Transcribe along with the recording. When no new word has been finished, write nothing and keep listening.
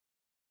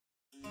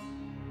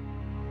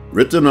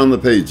Written on the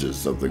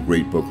pages of the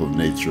great book of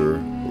nature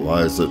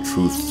lies a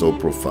truth so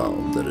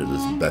profound that it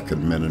has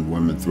beckoned men and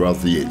women throughout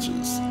the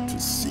ages to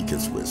seek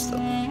its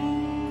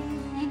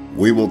wisdom.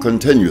 We will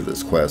continue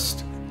this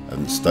quest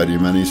and study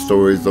many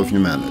stories of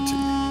humanity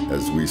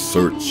as we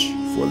search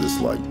for this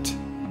light.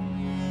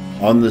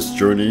 On this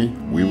journey,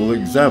 we will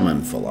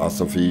examine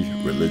philosophy,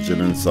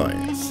 religion, and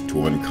science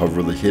to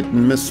uncover the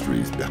hidden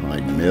mysteries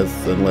behind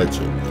myth and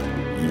legend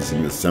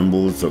using the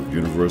symbols of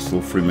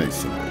universal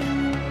Freemasonry.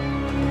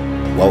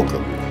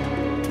 Welcome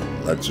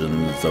to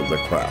Legends of the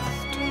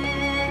Craft.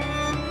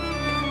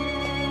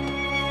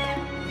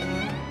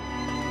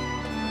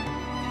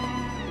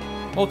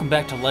 Welcome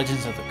back to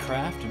Legends of the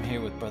Craft. I'm here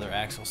with Brother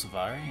Axel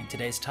Savari, and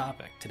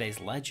today's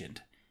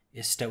legend,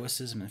 is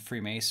Stoicism and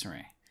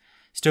Freemasonry.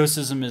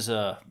 Stoicism is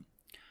a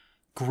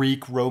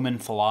Greek-Roman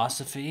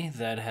philosophy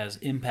that has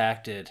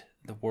impacted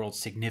the world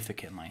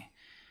significantly.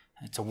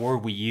 It's a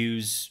word we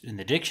use in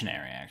the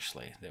dictionary,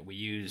 actually, that we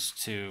use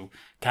to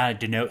kind of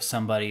denote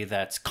somebody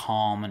that's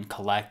calm and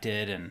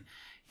collected and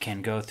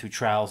can go through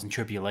trials and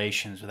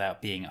tribulations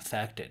without being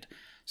affected.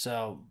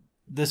 So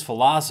this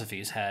philosophy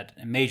has had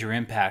a major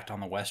impact on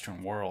the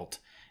Western world,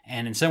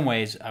 and in some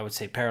ways, I would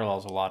say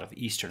parallels a lot of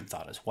Eastern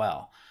thought as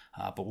well.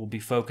 But we'll be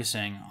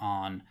focusing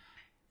on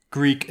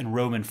Greek and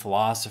Roman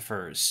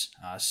philosophers,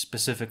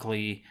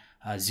 specifically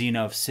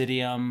Zeno of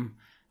Citium,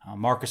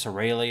 Marcus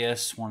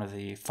Aurelius, one of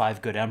the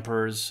 5 good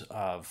emperors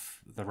of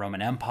the Roman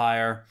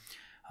Empire,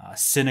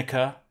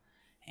 Seneca,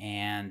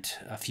 and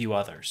a few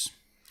others.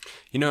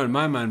 You know, in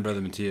my mind,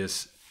 Brother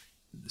Matthias,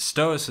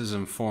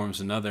 Stoicism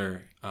forms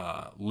another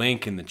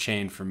link in the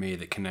chain for me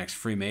that connects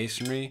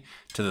Freemasonry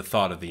to the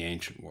thought of the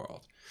ancient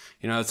world.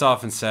 You know, it's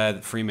often said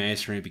that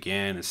Freemasonry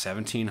began in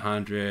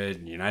 1700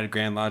 in United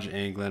Grand Lodge of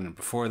England, and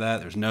before that,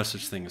 there's no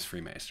such thing as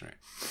Freemasonry.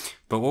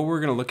 But what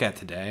we're going to look at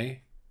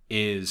today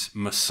is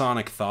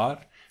Masonic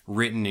thought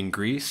written in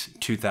Greece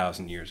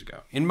 2,000 years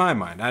ago. In my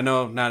mind, I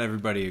know not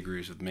everybody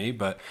agrees with me,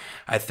 but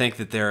I think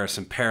that there are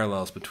some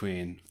parallels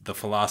between the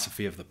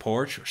philosophy of the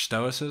porch, or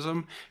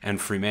Stoicism, and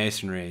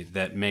Freemasonry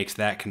that makes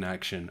that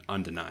connection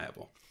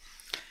undeniable.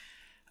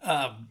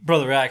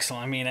 Brother Axel,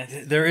 I mean,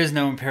 there is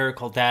no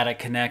empirical data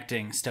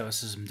connecting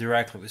Stoicism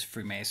directly with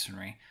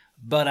Freemasonry,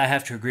 but I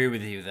have to agree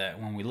with you that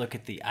when we look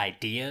at the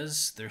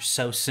ideas, they're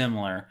so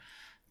similar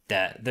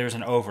that there's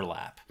an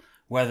overlap.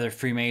 Whether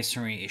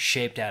Freemasonry is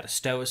shaped out of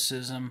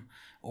Stoicism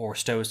or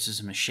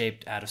Stoicism is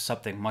shaped out of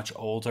something much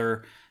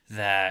older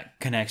that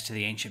connects to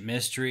the ancient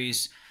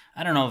mysteries,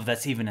 I don't know if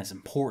that's even as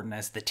important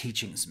as the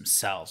teachings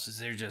themselves.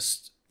 They're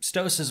just,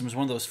 Stoicism is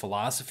one of those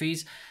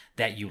philosophies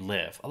that you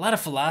live. A lot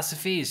of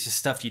philosophy is just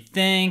stuff you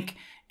think,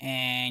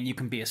 and you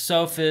can be a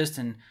sophist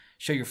and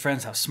show your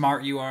friends how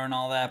smart you are and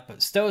all that,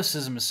 but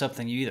Stoicism is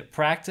something you either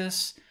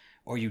practice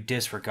or you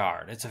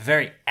disregard. It's a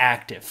very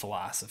active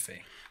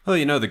philosophy. Well,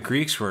 you know, the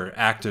Greeks were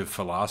active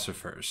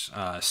philosophers.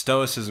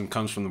 Stoicism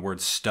comes from the word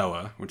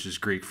stoa, which is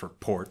Greek for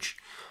porch,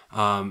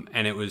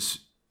 and it was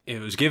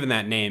given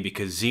that name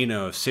because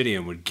Zeno of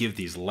Citium would give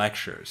these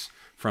lectures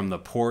from the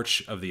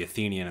porch of the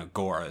Athenian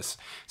agoras.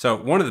 So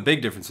one of the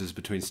big differences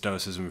between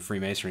Stoicism and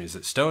Freemasonry is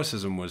that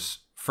Stoicism was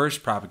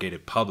first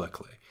propagated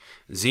publicly.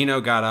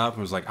 Zeno got up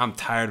and was like, I'm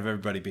tired of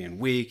everybody being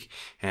weak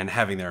and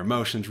having their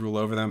emotions rule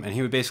over them. And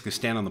he would basically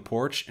stand on the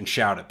porch and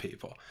shout at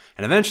people.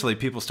 And eventually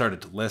people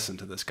started to listen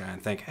to this guy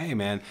and think, hey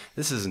man,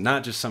 this is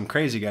not just some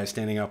crazy guy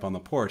standing up on the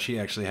porch. He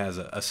actually has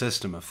a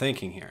system of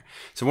thinking here.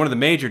 So one of the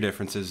major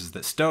differences is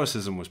that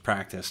Stoicism was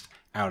practiced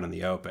out in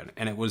the open.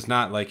 And it was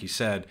not, like you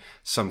said,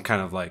 some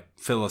kind of like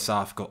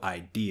philosophical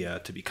idea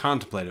to be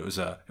contemplated. It was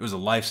a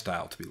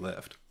lifestyle to be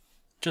lived.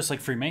 Just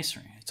like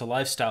Freemasonry. It's a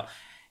lifestyle.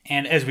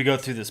 And as we go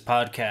through this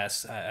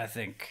podcast, I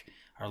think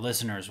our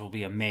listeners will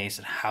be amazed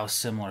at how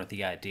similar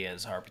the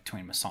ideas are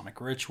between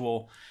Masonic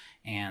ritual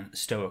and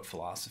Stoic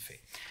philosophy.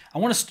 I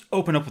want to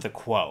open up with a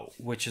quote,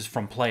 which is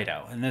from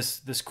Plato. And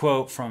this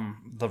quote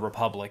from the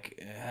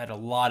Republic had a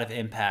lot of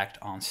impact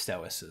on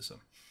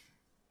Stoicism.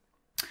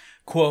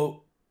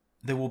 Quote,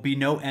 "There will be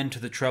no end to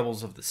the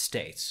troubles of the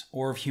states,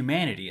 or of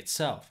humanity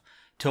itself,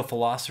 till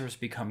philosophers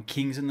become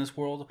kings in this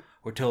world,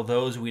 or till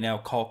those we now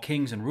call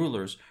kings and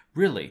rulers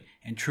really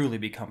and truly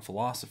become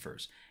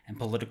philosophers, and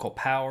political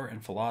power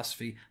and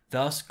philosophy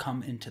thus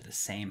come into the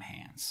same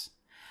hands."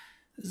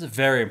 This is a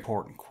very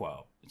important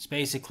quote. It's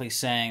basically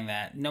saying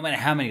that no matter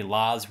how many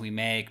laws we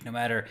make, no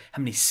matter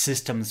how many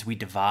systems we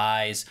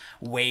devise,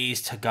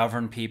 ways to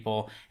govern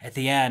people, at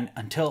the end,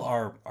 until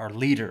our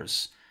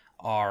leaders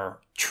are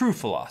true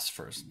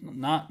philosophers,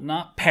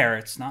 not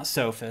parrots, not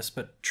sophists,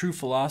 but true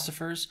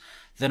philosophers,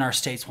 then our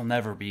states will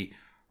never be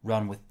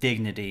run with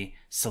dignity,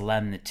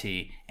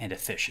 solemnity, and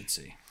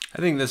efficiency. I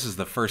think this is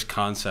the first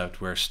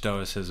concept where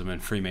Stoicism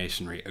and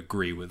Freemasonry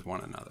agree with one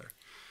another.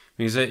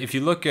 Because if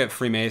you look at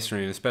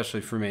Freemasonry, and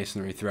especially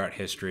Freemasonry throughout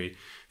history,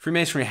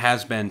 Freemasonry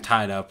has been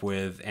tied up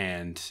with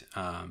and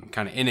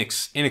kind of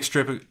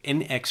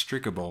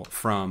inextricable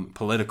from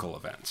political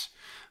events.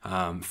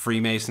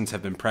 Freemasons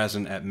have been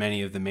present at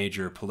many of the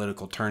major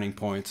political turning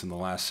points in the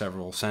last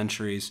several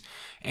centuries,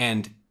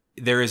 and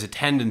there is a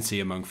tendency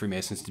among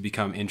Freemasons to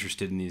become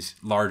interested in these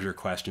larger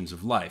questions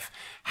of life.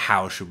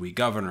 How should we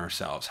govern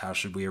ourselves? How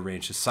should we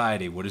arrange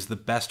society? What is the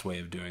best way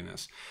of doing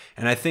this?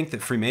 And I think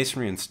that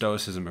Freemasonry and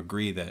Stoicism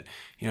agree that,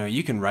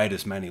 you can write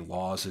as many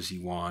laws as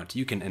you want,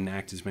 you can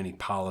enact as many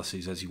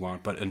policies as you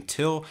want, but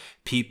until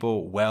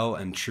people well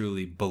and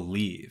truly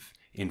believe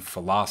in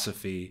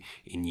philosophy,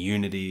 in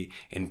unity,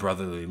 in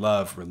brotherly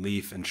love,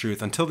 relief, and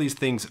truth, until these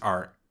things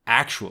are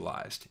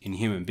actualized in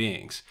human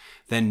beings,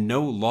 then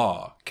no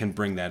law can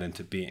bring that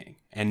into being,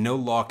 and no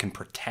law can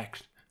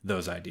protect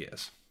those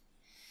ideas.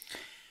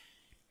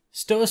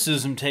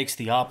 Stoicism takes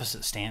the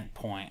opposite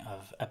standpoint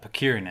of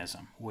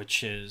Epicureanism,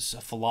 which is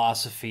a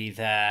philosophy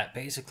that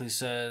basically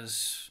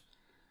says,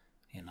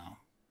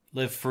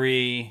 live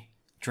free,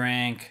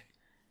 drink,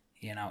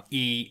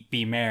 eat,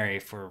 be merry,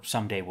 for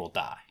someday we'll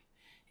die.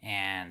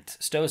 And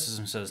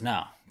Stoicism says,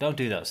 no, don't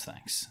do those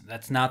things.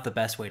 That's not the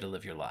best way to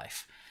live your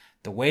life.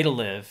 The way to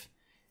live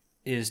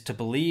is to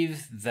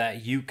believe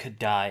that you could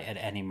die at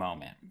any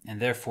moment, and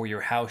therefore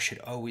your house should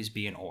always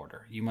be in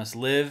order. You must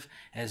live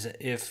as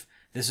if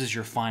this is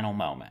your final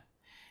moment.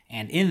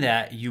 And in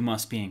that, you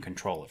must be in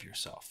control of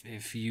yourself.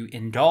 If you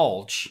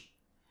indulge,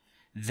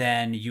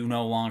 then you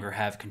no longer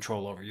have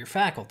control over your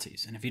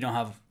faculties. And if you don't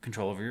have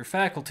control over your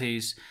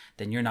faculties,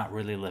 then you're not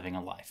really living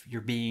a life. You're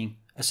being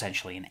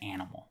essentially an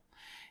animal.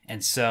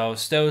 And so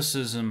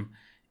Stoicism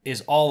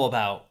is all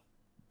about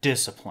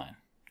discipline,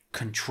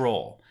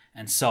 control,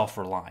 and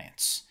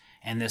self-reliance.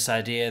 And this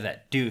idea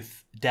that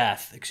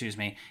death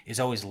is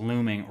always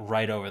looming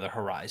right over the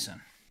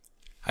horizon.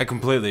 I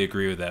completely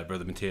agree with that,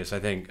 Brother Matthias. I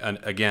think,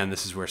 again,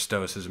 this is where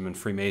Stoicism and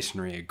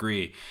Freemasonry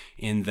agree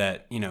in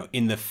that,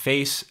 in the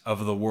face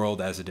of the world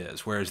as it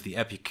is, whereas the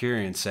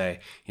Epicureans say,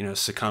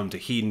 succumb to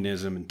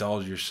hedonism,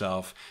 indulge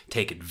yourself,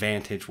 take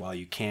advantage while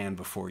you can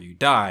before you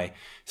die,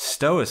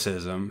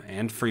 Stoicism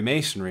and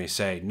Freemasonry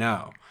say,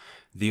 no,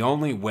 the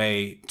only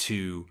way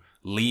to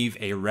leave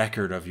a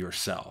record of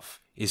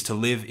yourself is to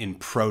live in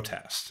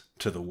protest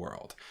to the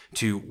world,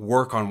 to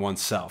work on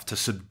oneself, to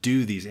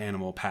subdue these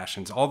animal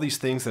passions, all these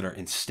things that are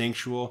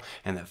instinctual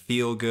and that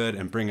feel good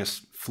and bring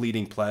us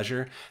fleeting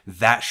pleasure,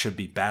 that should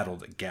be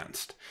battled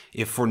against,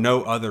 if for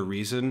no other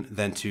reason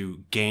than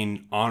to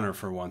gain honor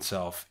for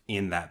oneself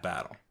in that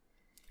battle.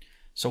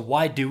 So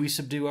why do we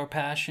subdue our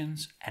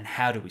passions, and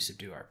how do we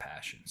subdue our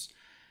passions?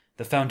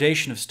 The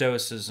foundation of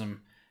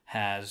Stoicism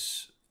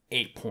has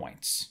 8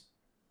 points.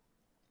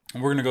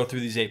 And we're going to go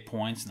through these 8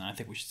 points, and then I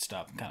think we should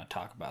stop and kind of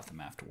talk about them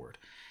afterward.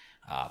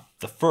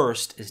 The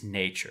first is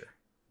nature.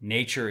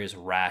 Nature is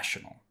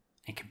rational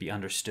and can be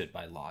understood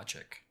by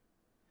logic.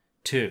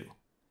 2,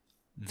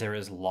 there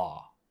is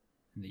law.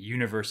 And the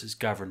universe is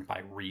governed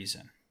by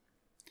reason.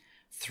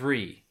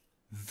 3,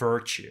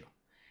 virtue.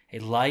 A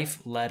life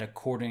led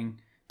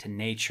according to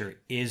nature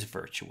is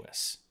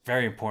virtuous.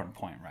 Very important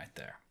point right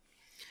there.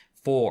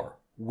 4,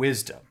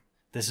 wisdom.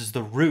 This is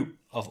the root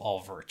of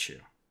all virtue.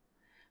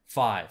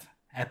 5,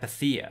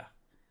 apatheia.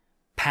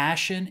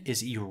 Passion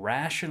is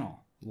irrational.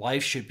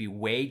 Life should be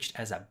waged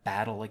as a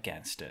battle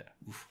against it.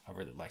 Oof, I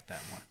really like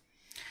that one.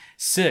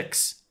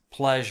 6,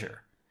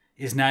 pleasure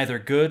is neither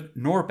good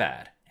nor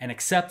bad and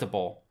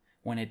acceptable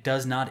when it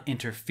does not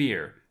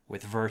interfere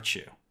with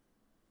virtue.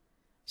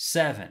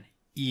 7,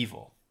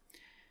 evil.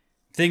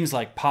 Things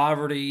like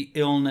poverty,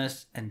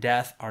 illness, and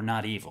death are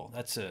not evil.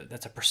 That's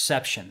a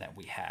perception that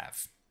we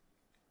have.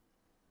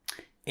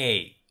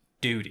 8,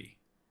 duty.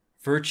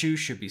 Virtue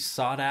should be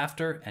sought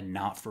after and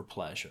not for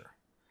pleasure.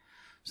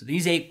 So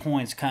these 8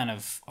 points kind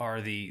of are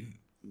the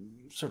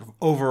sort of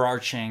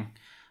overarching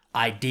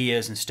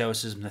ideas in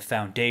Stoicism, the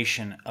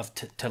foundation of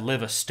to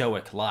live a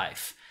Stoic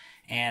life.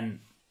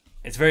 And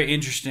it's very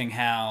interesting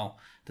how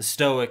the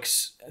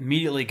Stoics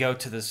immediately go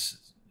to this,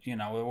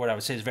 what I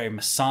would say is a very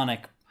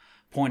Masonic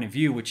point of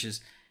view, which is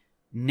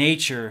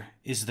nature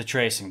is the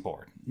tracing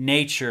board.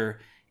 Nature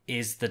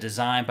is the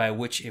design by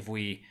which, if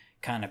we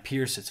kind of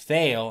pierce its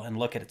veil and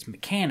look at its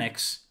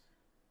mechanics,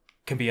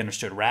 can be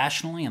understood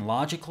rationally and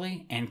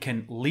logically and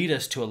can lead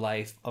us to a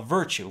life of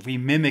virtue. If we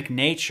mimic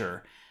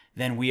nature,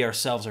 then we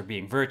ourselves are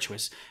being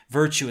virtuous.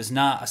 Virtue is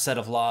not a set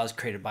of laws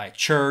created by a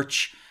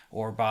church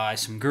or by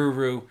some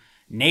guru.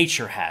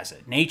 Nature has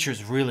it. Nature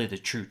is really the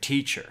true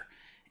teacher.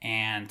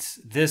 And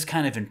this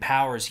kind of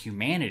empowers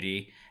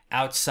humanity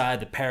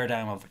outside the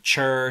paradigm of a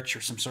church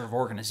or some sort of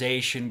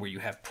organization where you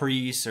have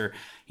priests or,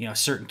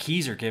 certain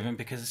keys are given,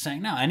 because it's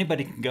saying, no,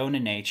 anybody can go into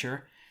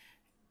nature,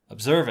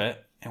 observe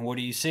it, and what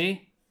do you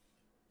see?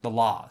 The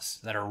laws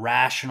that are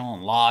rational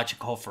and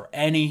logical for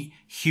any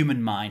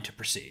human mind to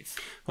perceive.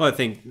 Well, I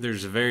think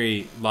there's a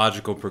very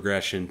logical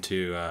progression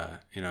to,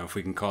 if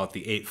we can call it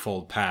the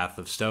eightfold path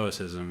of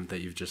Stoicism that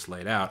you've just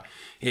laid out.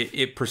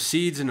 It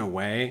proceeds in a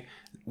way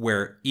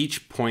where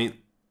each point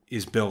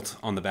is built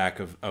on the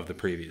back of the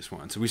previous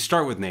one. So we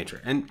start with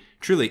nature, and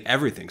truly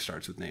everything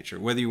starts with nature,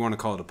 whether you want to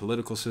call it a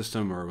political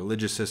system or a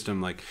religious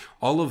system. Like,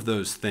 all of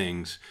those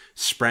things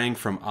sprang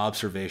from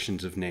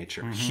observations of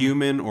nature,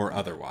 human or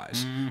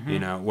otherwise.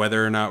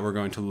 Whether or not we're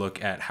going to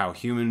look at how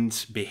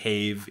humans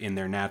behave in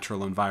their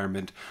natural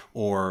environment,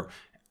 or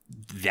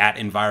that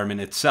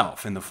environment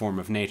itself in the form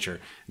of nature.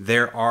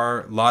 There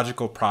are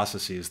logical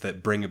processes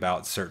that bring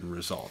about certain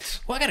results.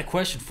 Well, I got a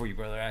question for you,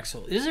 Brother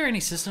Axel. Is there any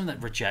system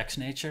that rejects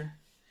nature?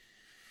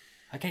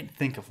 I can't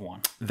think of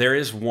one. There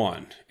is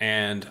one,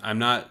 and I'm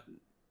not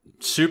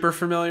super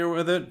familiar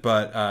with it,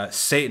 but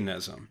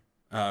Satanism.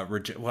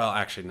 Well,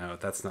 actually, no,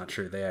 that's not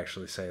true. They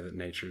actually say that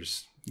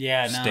nature's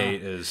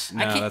state is...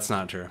 No, that's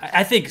not true.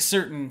 I think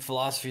certain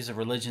philosophies of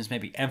religions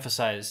maybe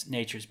emphasize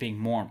nature as being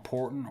more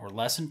important or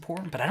less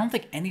important, but I don't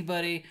think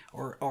anybody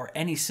or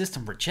any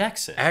system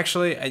rejects it.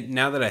 Actually,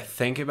 now that I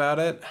think about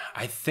it,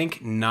 I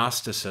think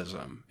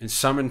Gnosticism, in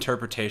some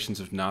interpretations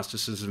of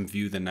Gnosticism,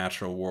 view the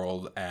natural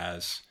world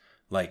as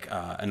like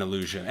an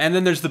illusion. And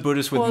then there's the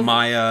Buddhists with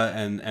Maya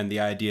and the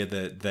idea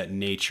that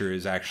nature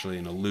is actually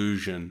an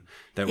illusion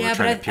that we're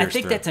trying to pierce I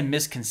think through. that's a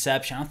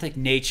misconception. I don't think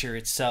nature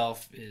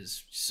itself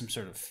is some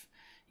sort of,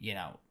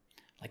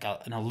 like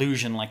an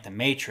illusion like the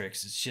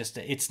Matrix. It's just,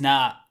 it's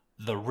not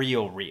the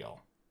real.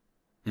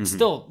 It's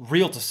still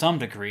real to some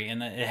degree,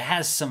 and it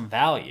has some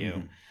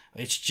value.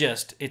 It's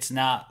just, it's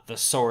not the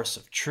source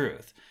of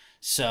truth.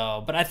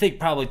 So, but I think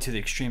probably to the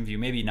extreme view,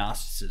 maybe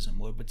Gnosticism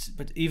would,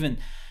 but even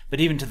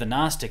to the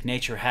Gnostic,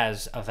 nature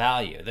has a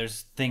value.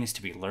 There's things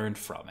to be learned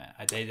from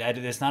it.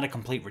 It's not a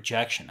complete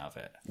rejection of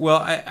it. Well,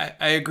 I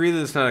agree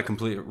that it's not a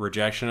complete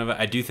rejection of it.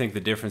 I do think the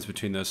difference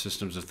between those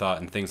systems of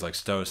thought and things like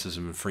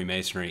Stoicism and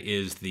Freemasonry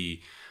is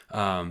the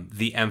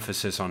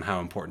emphasis on how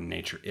important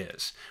nature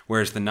is.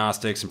 Whereas the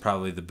Gnostics and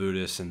probably the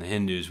Buddhists and the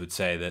Hindus would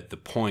say that the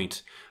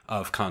point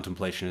of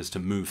contemplation is to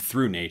move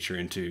through nature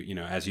into,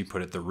 as you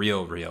put it, the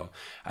real.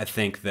 I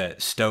think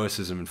that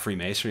Stoicism and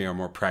Freemasonry are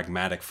more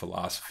pragmatic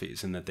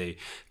philosophies, and that they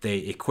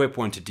equip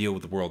one to deal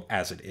with the world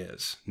as it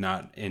is,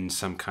 not in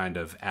some kind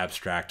of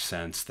abstract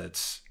sense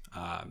that's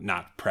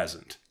not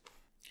present.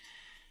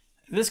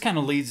 This kind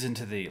of leads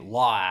into the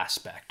law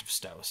aspect of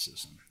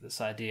Stoicism, this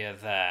idea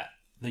that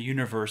the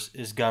universe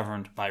is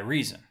governed by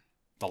reason,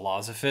 the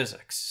laws of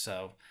physics.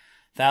 So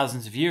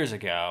thousands of years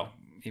ago,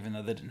 even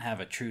though they didn't have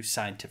a true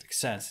scientific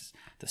sense,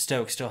 the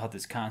Stoics still had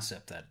this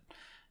concept that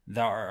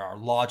there are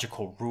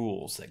logical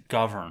rules that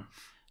govern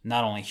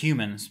not only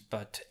humans,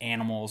 but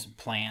animals and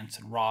plants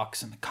and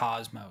rocks and the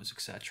cosmos,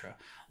 etc.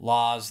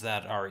 Laws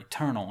that are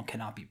eternal and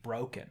cannot be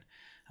broken.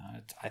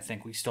 I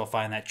think we still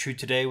find that true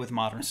today with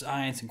modern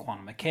science and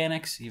quantum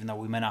mechanics. Even though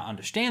we may not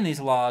understand these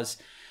laws,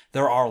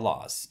 there are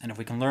laws. And if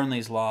we can learn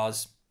these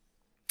laws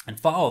and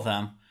follow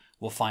them,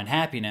 we'll find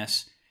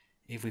happiness.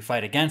 If we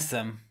fight against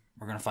them,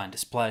 we're going to find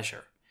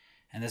displeasure.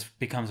 And this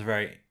becomes a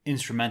very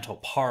instrumental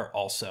part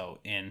also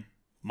in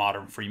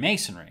modern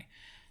Freemasonry,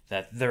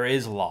 that there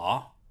is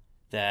law,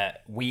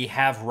 that we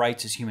have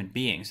rights as human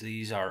beings.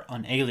 These are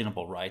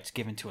unalienable rights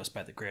given to us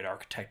by the great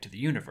architect of the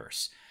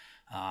universe.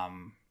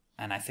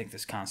 And I think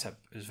this concept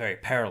is very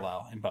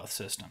parallel in both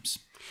systems.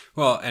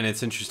 Well, and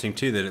it's interesting,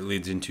 too, that it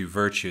leads into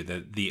virtue,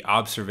 that the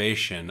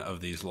observation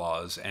of these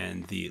laws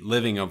and the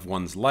living of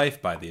one's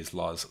life by these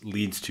laws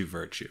leads to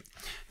virtue.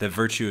 That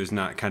virtue is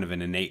not kind of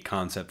an innate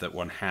concept that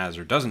one has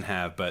or doesn't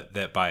have, but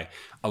that by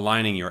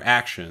aligning your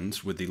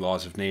actions with the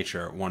laws of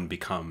nature, one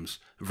becomes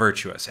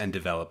virtuous and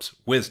develops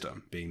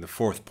wisdom, being the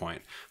fourth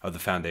point of the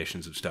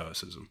foundations of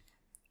Stoicism.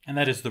 And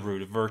that is the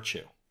root of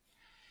virtue.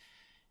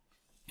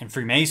 In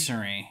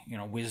Freemasonry,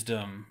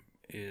 wisdom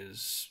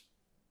is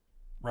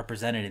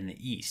represented in the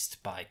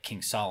East by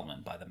King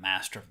Solomon, by the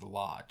master of the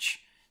lodge.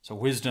 So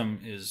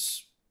wisdom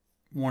is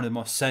one of the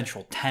most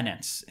central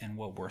tenets in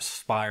what we're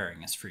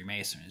aspiring as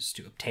Freemasons, is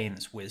to obtain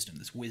this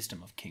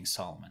wisdom of King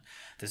Solomon,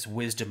 this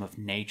wisdom of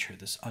nature,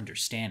 this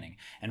understanding.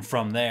 And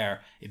from there,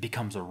 it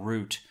becomes a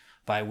route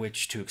by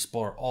which to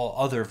explore all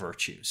other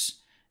virtues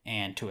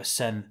and to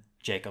ascend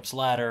Jacob's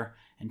ladder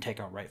and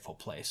take our rightful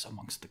place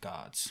amongst the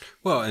gods.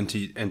 Well, and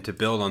to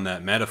build on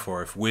that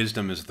metaphor, if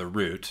wisdom is the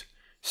root,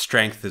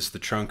 strength is the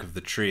trunk of the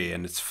tree,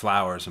 and its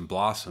flowers and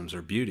blossoms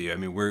are beauty. I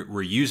mean,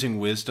 we're using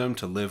wisdom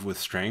to live with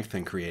strength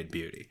and create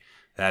beauty.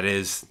 That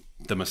is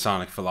the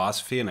Masonic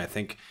philosophy, and I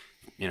think,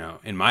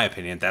 in my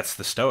opinion, that's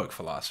the Stoic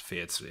philosophy.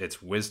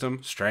 It's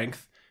wisdom,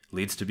 strength,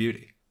 leads to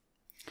beauty.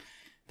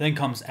 Then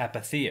comes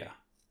apatheia.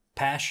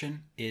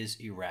 Passion is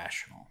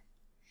irrational.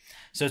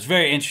 So it's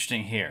very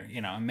interesting here.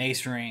 In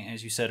Masonry,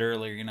 as you said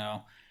earlier,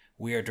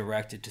 we are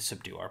directed to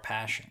subdue our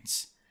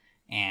passions.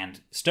 And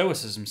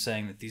Stoicism is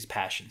saying that these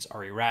passions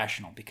are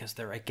irrational because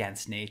they're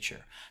against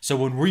nature. So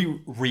when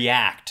we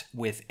react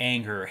with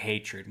anger or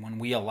hatred, when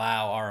we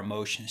allow our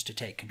emotions to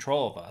take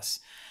control of us,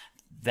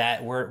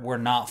 that we're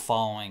not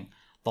following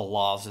the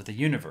laws of the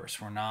universe.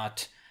 We're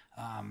not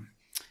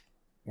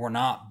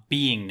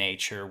being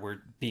nature.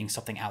 We're being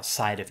something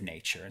outside of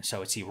nature. And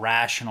so it's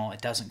irrational.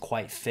 It doesn't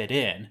quite fit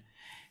in.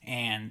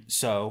 And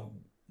so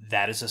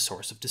that is a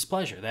source of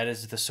displeasure. That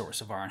is the source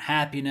of our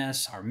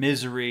unhappiness, our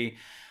misery,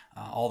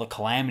 all the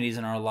calamities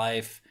in our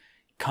life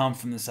come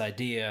from this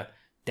idea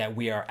that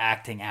we are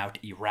acting out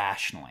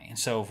irrationally. And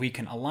so if we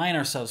can align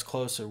ourselves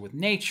closer with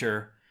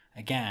nature,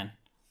 again,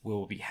 we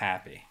will be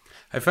happy.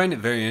 I find it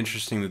very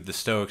interesting that the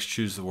Stoics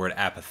choose the word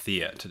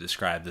apatheia to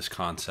describe this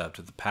concept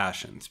of the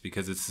passions,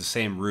 because it's the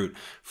same root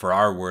for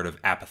our word of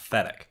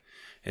apathetic.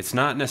 It's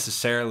not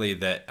necessarily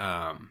that,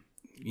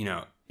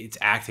 it's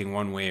acting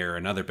one way or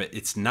another, but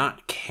it's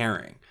not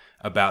caring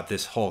about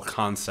this whole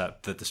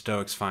concept that the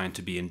Stoics find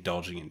to be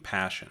indulging in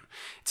passion.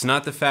 It's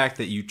not the fact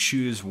that you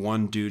choose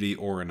one duty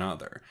or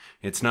another.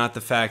 It's not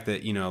the fact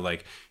that,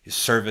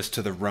 service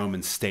to the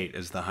Roman state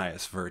is the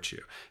highest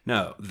virtue.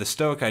 No, the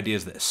Stoic idea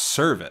is that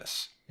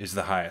service is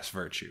the highest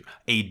virtue.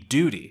 A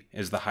duty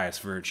is the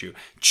highest virtue.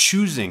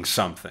 Choosing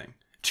something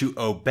to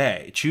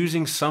obey,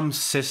 choosing some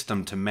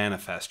system to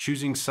manifest,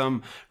 choosing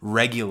some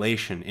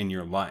regulation in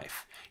your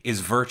life is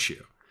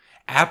virtue.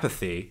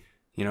 Apathy,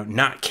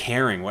 not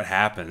caring what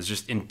happens,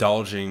 just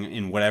indulging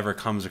in whatever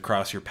comes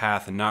across your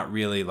path and not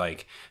really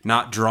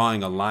not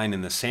drawing a line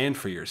in the sand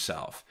for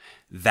yourself.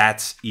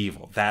 That's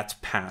evil. That's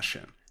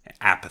passion.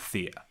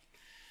 Apatheia.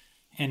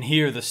 And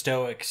here the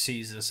Stoic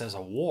sees this as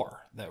a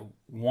war that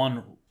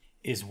one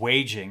is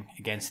waging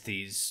against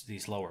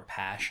these lower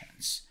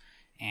passions.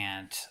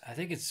 And I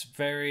think it's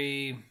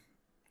very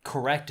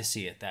correct to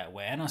see it that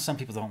way. I know some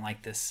people don't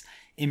like this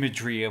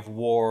imagery of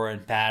war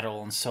and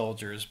battle and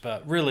soldiers,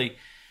 but really,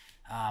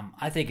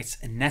 I think it's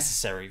a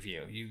necessary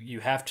view. You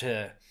have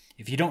to,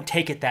 if you don't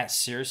take it that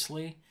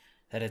seriously,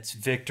 that it's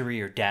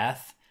victory or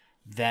death,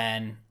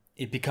 then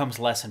it becomes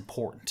less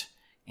important,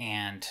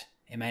 and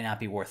it may not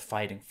be worth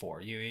fighting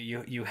for.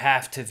 You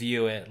have to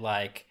view it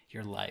like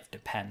your life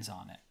depends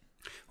on it.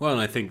 Well, and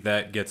I think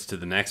that gets to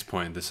the next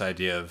point, this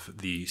idea of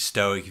the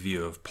Stoic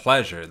view of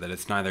pleasure, that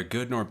it's neither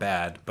good nor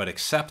bad, but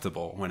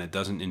acceptable when it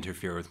doesn't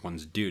interfere with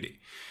one's duty.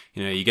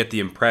 You get the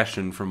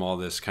impression from all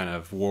this kind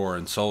of war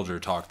and soldier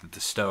talk that the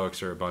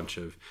Stoics are a bunch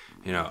of,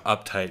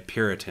 uptight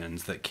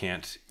Puritans that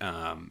can't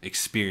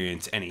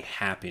experience any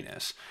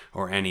happiness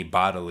or any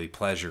bodily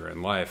pleasure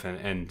in life.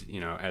 And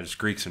as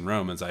Greeks and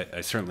Romans, I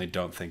certainly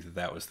don't think that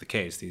that was the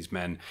case. These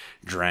men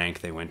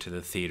drank, they went to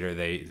the theater,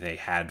 they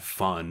had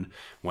fun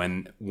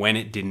when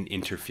it didn't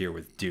interfere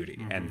with duty.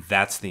 Mm-hmm. And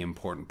that's the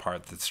important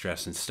part that's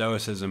stressed in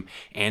Stoicism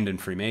and in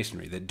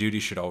Freemasonry, that duty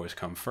should always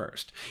come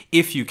first,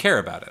 if you care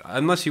about it,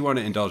 unless you want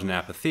to indulge in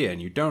apatheia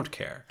and you don't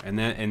care. And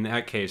then in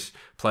that case,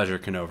 pleasure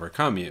can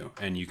overcome you,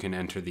 and you can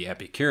enter the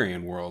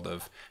Epicurean world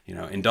of,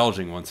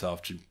 indulging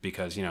oneself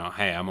because,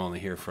 hey, I'm only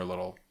here for a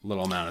little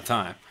amount of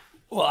time.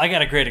 Well, I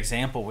got a great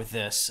example with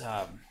this.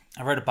 I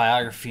read a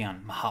biography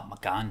on Mahatma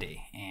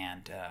Gandhi,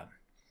 and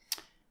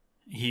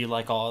he,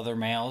 like all other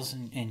males,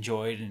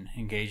 enjoyed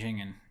engaging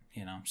in,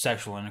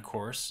 sexual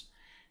intercourse.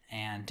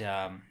 And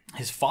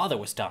his father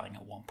was dying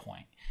at one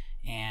point,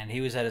 and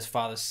he was at his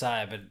father's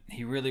side, but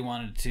he really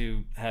wanted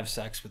to have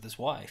sex with his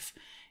wife.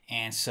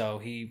 And so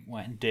he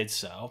went and did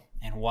so.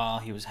 And while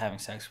he was having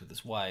sex with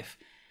his wife,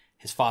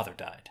 his father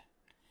died.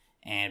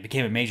 And it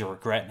became a major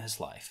regret in his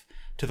life,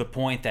 to the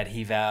point that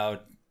he vowed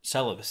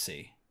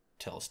celibacy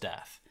till his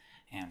death.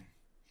 And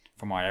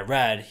from what I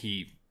read,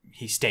 he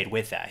stayed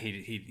with that.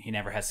 He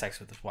never had sex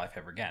with his wife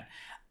ever again.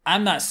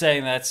 I'm not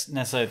saying that's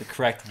necessarily the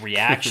correct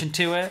reaction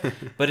to it,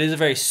 but it is a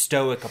very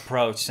Stoic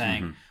approach,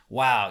 saying, mm-hmm.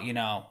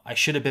 Wow, I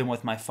should have been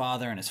with my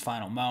father in his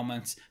final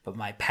moments, but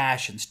my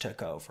passions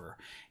took over.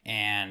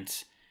 And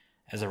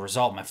as a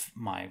result,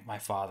 my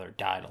father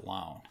died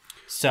alone.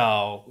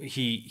 So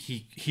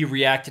he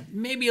reacted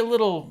maybe a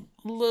little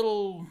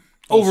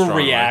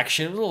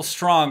overreaction, a little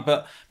strong,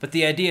 but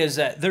the idea is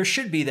that there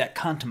should be that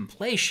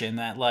contemplation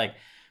that,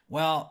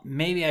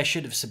 maybe I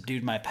should have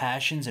subdued my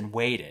passions and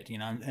waited,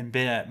 and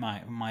been at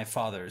my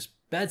father's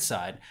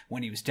bedside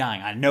when he was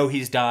dying. I know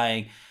he's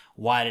dying.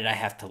 Why did I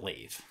have to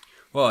leave?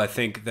 Well, I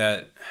think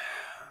that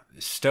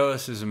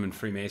Stoicism and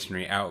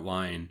Freemasonry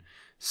outline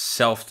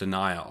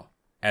self-denial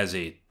as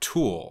a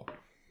tool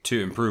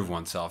to improve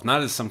oneself,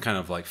 not as some kind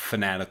of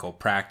fanatical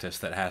practice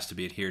that has to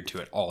be adhered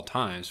to at all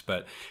times,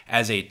 but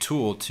as a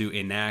tool to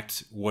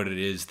enact what it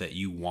is that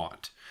you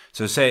want.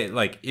 So say,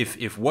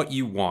 if what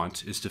you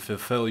want is to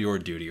fulfill your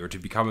duty or to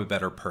become a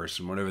better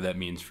person, whatever that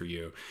means for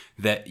you,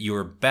 that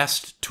your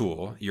best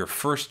tool, your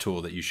first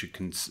tool that you should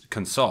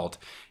consult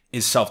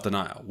is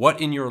self-denial.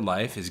 What in your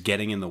life is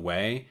getting in the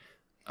way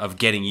of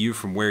getting you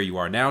from where you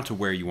are now to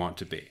where you want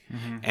to be?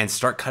 Mm-hmm. And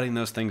start cutting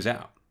those things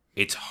out.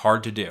 It's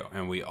hard to do,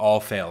 and we all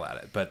fail at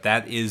it, but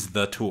that is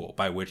the tool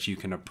by which you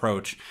can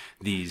approach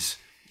these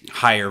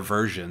higher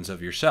versions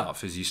of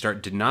yourself, is you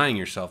start denying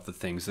yourself the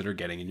things that are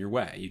getting in your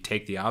way. You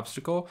take the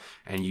obstacle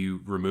and you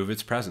remove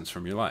its presence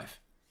from your life.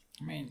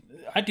 I mean,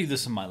 I do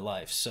this in my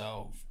life.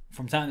 So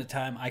from time to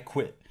time, I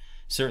quit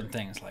certain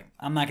things. Like,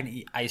 I'm not going to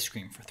eat ice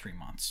cream for 3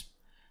 months.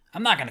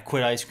 I'm not going to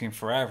quit ice cream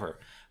forever.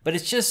 But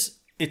it's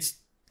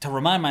to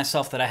remind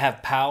myself that I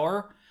have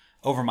power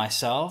over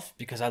myself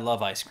because I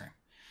love ice cream.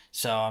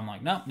 So I'm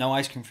like, no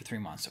ice cream for 3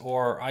 months.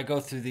 Or I go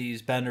through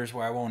these benders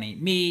where I won't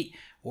eat meat,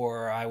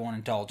 or I won't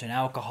indulge in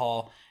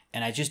alcohol,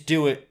 and I just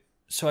do it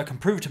so I can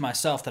prove to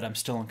myself that I'm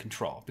still in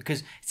control.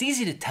 Because it's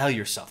easy to tell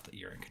yourself that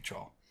you're in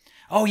control.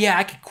 Oh yeah,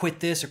 I could quit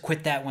this or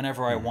quit that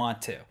whenever I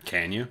want to.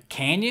 Can you?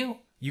 Can you?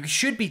 You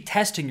should be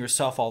testing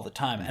yourself all the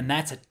time, and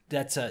that's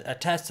a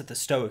test that the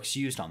Stoics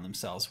used on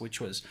themselves, which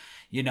was,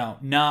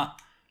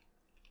 not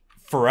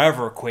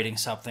forever quitting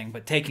something,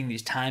 but taking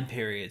these time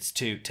periods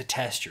to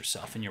test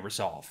yourself and your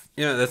resolve.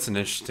 That's an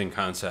interesting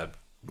concept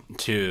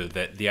too,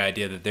 that the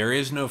idea that there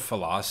is no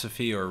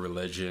philosophy or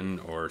religion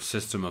or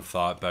system of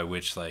thought by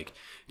which like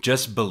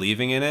just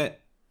believing in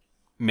it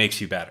makes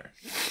you better.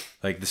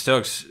 Like the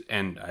Stoics,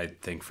 and I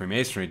think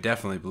Freemasonry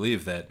definitely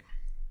believe that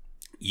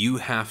you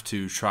have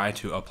to try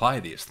to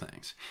apply these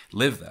things,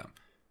 live them.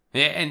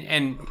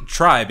 And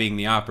try being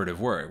the operative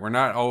word. We're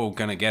not all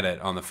going to get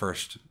it on the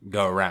first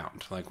go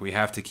around. Like we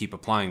have to keep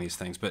applying these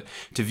things, but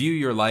to view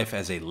your life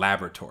as a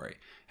laboratory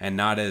and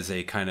not as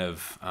a kind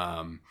of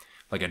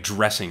like a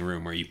dressing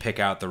room where you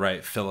pick out the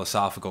right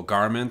philosophical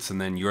garments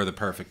and then you're the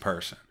perfect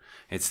person.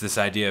 It's this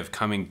idea of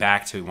coming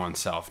back to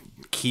oneself,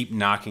 keep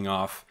knocking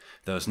off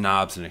those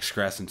knobs and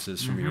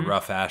excrescences from your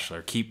rough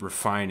ashlar, keep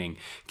refining,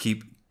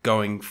 keep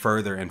going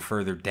further and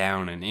further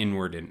down and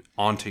inward and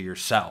onto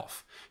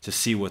yourself to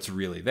see what's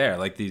really there.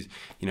 Like these,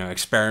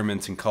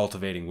 experiments in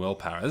cultivating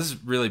willpower. This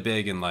is really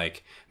big in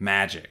like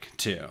magic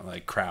too.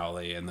 Like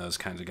Crowley and those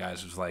kinds of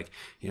guys was like,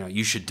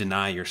 you should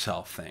deny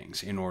yourself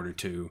things in order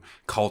to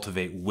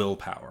cultivate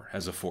willpower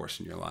as a force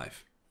in your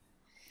life.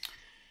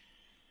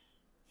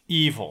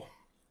 Evil.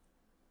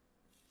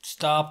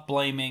 Stop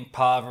blaming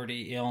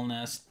poverty,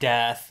 illness,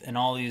 death, and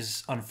all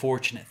these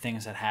unfortunate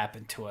things that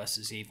happen to us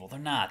as evil. They're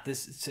not.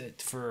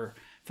 For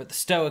the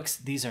Stoics,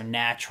 these are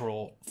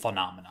natural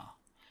phenomena.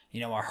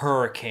 A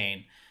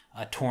hurricane,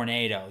 a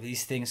tornado.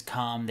 These things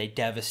come, they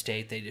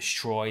devastate, they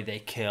destroy, they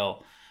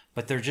kill,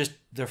 but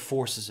they're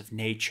forces of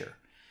nature.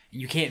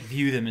 You can't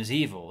view them as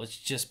evil. It's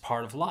just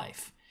part of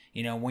life.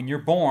 When you're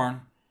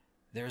born,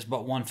 there's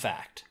but one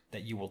fact,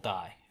 that you will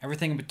die.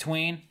 Everything in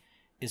between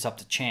is up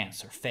to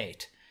chance or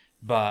fate,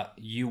 but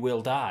you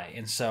will die.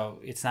 And so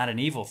it's not an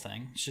evil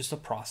thing. It's just a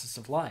process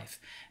of life.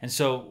 And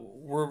so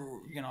we're,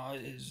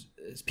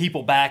 as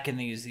people back in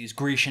these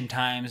Grecian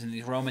times and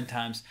these Roman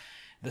times,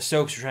 the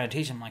Stoics were trying to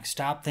teach them, like,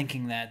 stop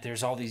thinking that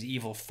there's all these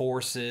evil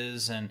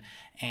forces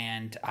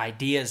and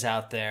ideas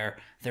out there.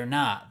 They're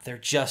not. They're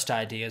just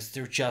ideas.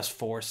 They're just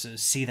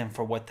forces. See them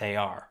for what they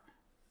are.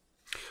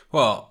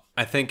 Well,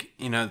 I think,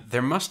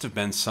 there must have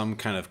been some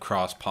kind of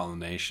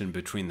cross-pollination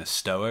between the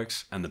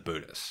Stoics and the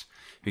Buddhists.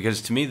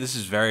 Because to me, this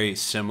is very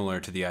similar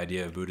to the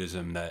idea of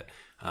Buddhism that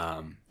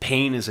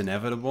pain is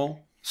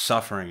inevitable,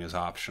 suffering is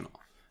optional.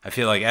 I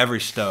feel like every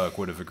Stoic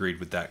would have agreed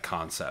with that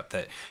concept,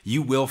 that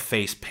you will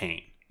face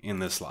pain in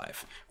this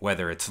life,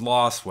 whether it's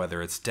loss,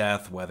 whether it's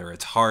death, whether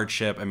it's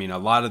hardship. I mean, a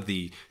lot of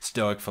the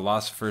Stoic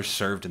philosophers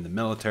served in the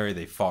military,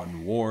 they fought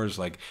in wars,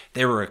 like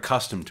they were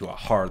accustomed to a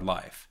hard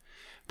life.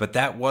 But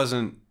that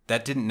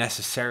didn't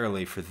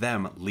necessarily for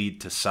them lead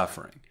to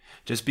suffering.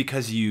 Just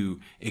because you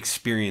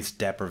experience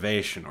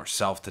deprivation or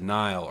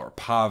self-denial or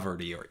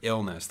poverty or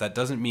illness, that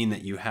doesn't mean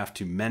that you have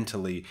to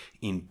mentally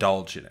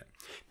indulge in it.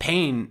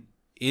 Pain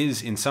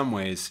is in some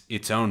ways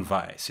its own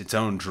vice, its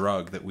own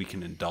drug that we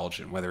can indulge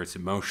in, whether it's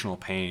emotional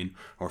pain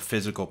or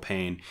physical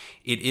pain.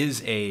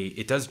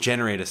 It does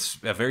generate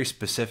a very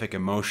specific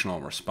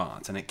emotional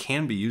response, and it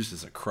can be used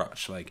as a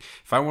crutch. Like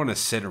if I want to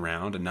sit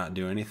around and not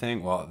do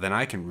anything, well, then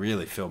I can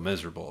really feel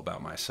miserable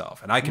about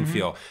myself, and I can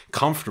feel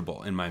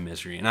comfortable in my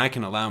misery, and I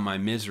can allow my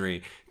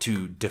misery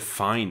to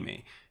define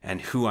me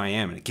and who I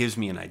am, and it gives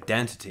me an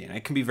identity, and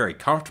it can be very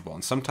comfortable.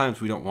 And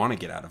sometimes we don't want to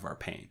get out of our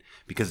pain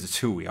because it's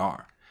who we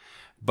are.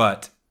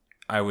 But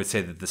I would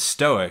say that the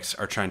Stoics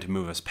are trying to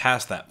move us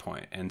past that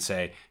point and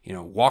say,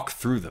 walk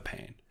through the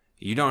pain.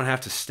 You don't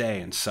have to stay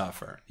and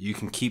suffer. You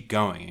can keep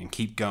going and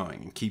keep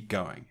going and keep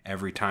going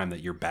every time that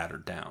you're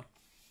battered down.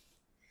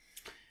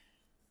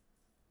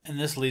 And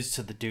this leads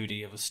to the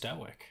duty of a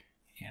Stoic,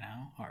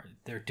 or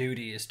their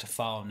duty is to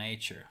follow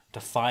nature, to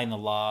find the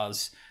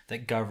laws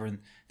that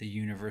govern the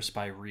universe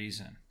by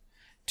reason,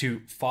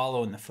 to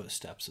follow in the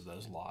footsteps of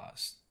those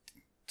laws,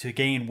 to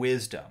gain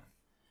wisdom,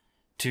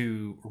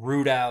 to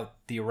root out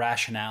the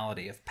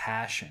irrationality of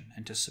passion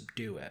and to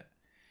subdue it,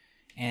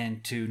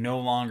 and to no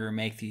longer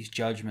make these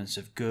judgments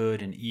of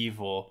good and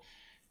evil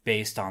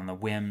based on the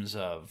whims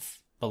of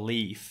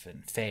belief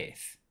and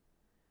faith.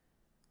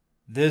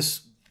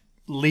 This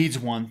leads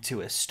one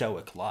to a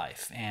Stoic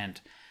life, and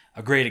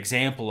a great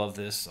example of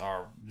this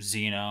are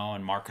Zeno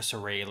and Marcus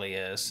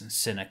Aurelius and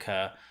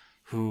Seneca,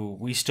 who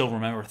we still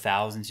remember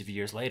thousands of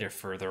years later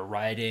for their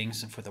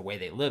writings and for the way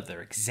they lived.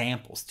 They're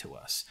examples to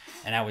us.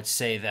 And I would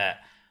say that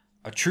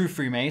a true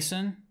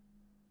Freemason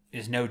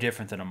is no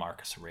different than a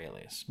Marcus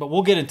Aurelius. But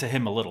we'll get into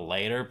him a little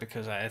later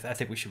because I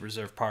think we should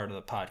reserve part of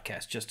the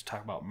podcast just to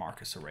talk about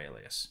Marcus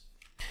Aurelius.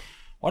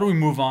 Why don't we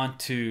move on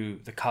to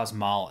the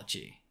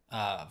cosmology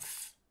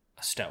of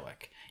a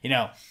Stoic?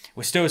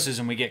 With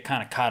Stoicism, we get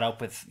kind of caught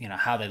up with,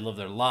 how they live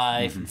their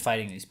life and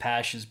fighting these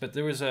passions. But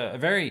there was a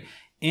very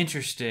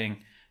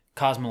interesting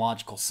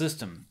cosmological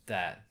system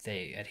that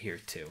they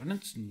adhered to. And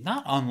it's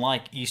not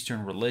unlike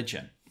Eastern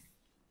religion.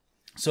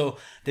 So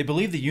they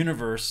believe the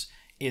universe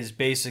is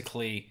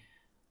basically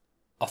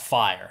a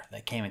fire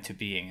that came into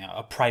being,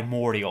 a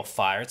primordial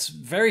fire. It's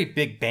very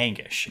Big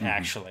Bangish,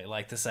 actually,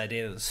 like this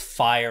idea that this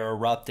fire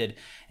erupted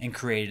and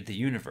created the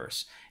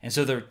universe. And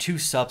so there are two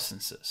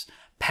substances,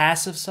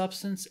 passive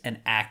substance and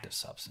active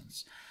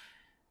substance.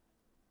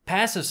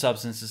 Passive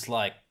substance is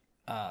like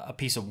a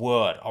piece of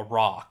wood, a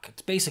rock.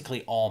 It's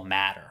basically all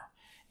matter.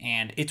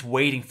 And it's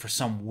waiting for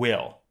some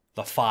will,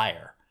 the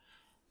fire,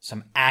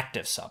 some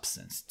active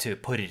substance to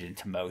put it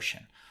into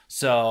motion.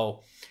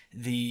 So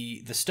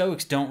the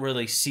Stoics don't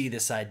really see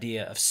this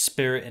idea of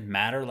spirit and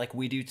matter like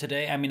we do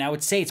today. I mean, I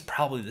would say it's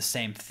probably the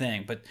same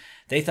thing, but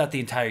they thought the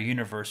entire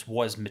universe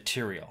was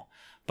material.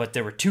 But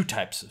there were two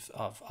types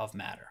of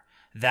matter.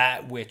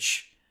 That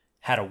which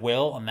had a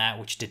will and that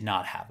which did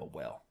not have a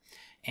will.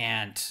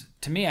 And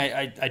to me,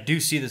 I do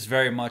see this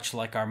very much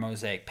like our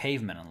mosaic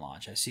pavement in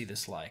Lodge. I see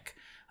this like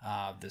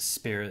this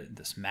spirit,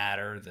 this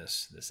matter,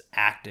 this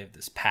active,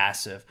 this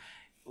passive.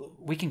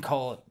 We can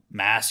call it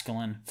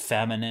masculine,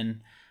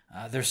 feminine.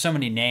 There's so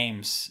many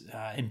names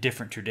in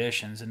different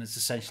traditions, and it's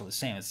essentially the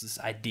same. It's this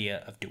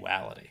idea of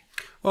duality.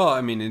 Well, I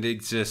mean, it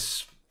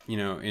exists,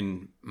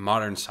 in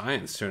modern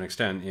science to an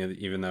extent,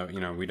 even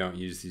though, we don't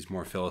use these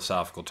more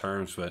philosophical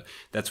terms, but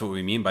that's what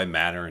we mean by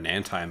matter and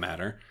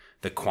antimatter.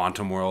 The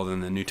quantum world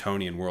and the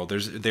Newtonian world,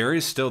 there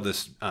is still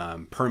this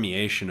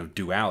permeation of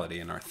duality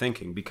in our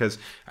thinking, because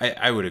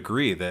I would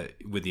agree that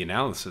with the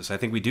analysis, I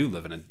think we do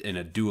live in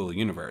a dual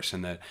universe,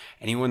 and that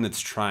anyone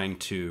that's trying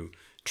to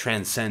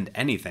transcend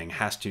anything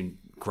has to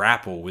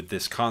grapple with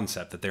this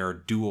concept that there are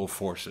dual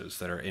forces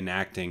that are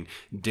enacting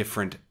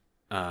different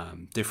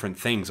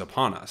things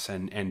upon us,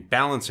 and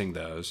balancing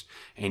those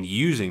and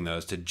using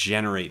those to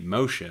generate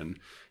motion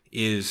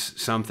is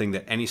something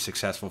that any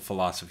successful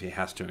philosophy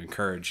has to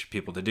encourage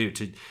people to do,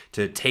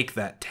 to take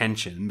that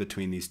tension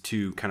between these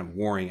two kind of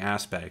warring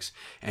aspects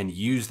and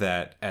use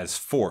that as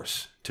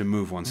force to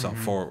move oneself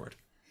forward.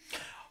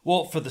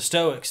 Well, for the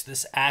Stoics,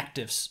 this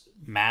active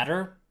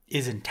matter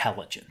is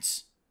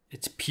intelligence.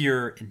 It's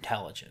pure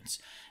intelligence.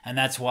 And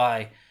that's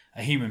why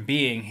a human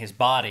being, his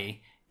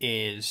body,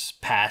 is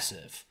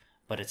passive,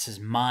 but it's his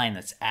mind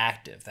that's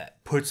active,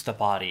 that puts the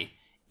body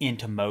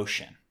into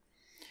motion.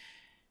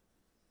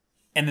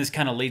 And this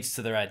kind of leads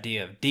to their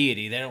idea of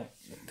deity.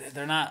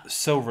 They're not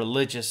so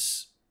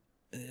religious.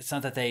 It's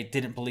not that they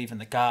didn't believe in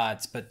the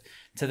gods, but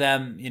to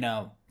them,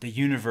 the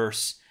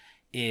universe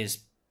is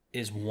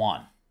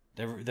one.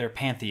 They're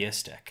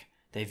pantheistic.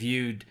 They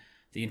viewed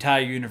the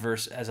entire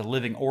universe as a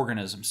living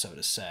organism, so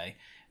to say,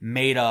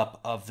 made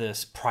up of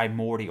this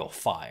primordial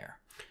fire,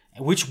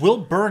 which will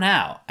burn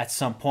out at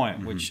some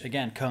point, which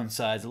again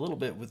coincides a little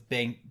bit with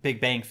Big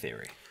Bang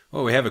Theory.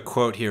 Well, we have a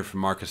quote here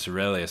from Marcus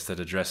Aurelius that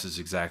addresses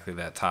exactly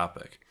that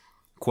topic.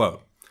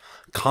 Quote,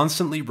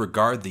 "Constantly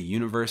regard the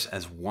universe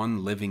as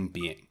one living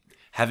being,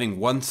 having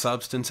one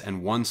substance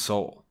and one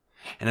soul,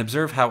 and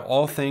observe how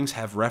all things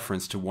have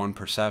reference to one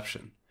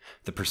perception,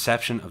 the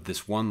perception of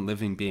this one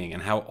living being,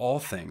 and how all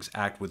things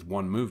act with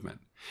one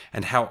movement,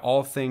 and how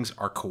all things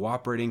are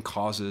cooperating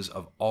causes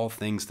of all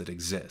things that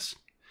exist.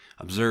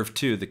 Observe,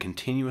 too, the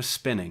continuous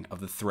spinning of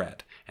the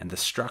thread and the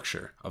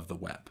structure of the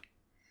web."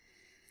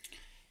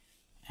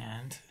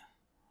 And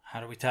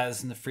how do we tie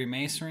this into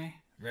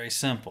Freemasonry? Very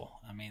simple.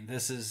 I mean,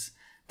 this is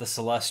the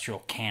celestial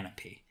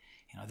canopy.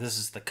 This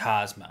is the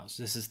cosmos.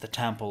 This is the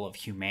temple of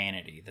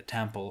humanity, the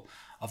temple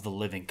of the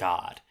living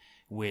God,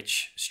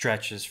 which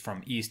stretches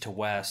from east to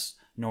west,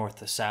 north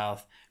to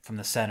south, from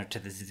the center to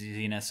the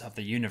zenith of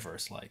the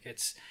universe. Like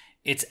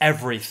it's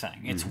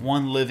everything. It's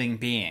one living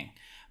being,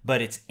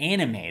 but it's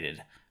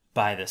animated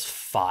by this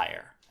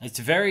fire. It's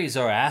very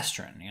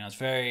Zoroastrian. It's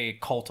very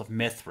cult of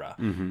Mithra.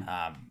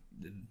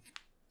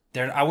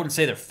 I wouldn't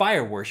say they're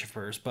fire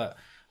worshippers, but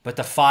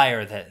the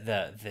fire,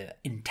 the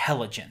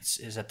intelligence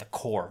is at the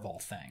core of all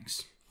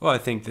things. Well, I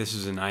think this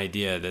is an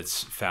idea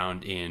that's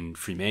found in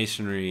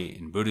Freemasonry,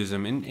 in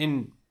Buddhism,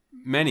 in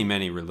many,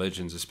 many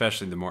religions,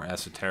 especially the more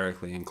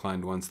esoterically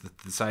inclined ones,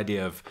 this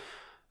idea of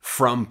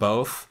from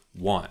both,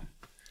 one.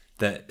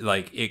 That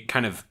it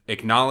kind of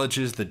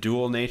acknowledges the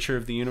dual nature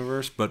of the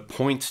universe, but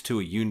points to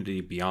a unity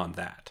beyond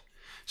that.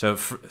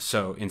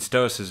 So in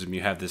Stoicism,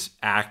 you have this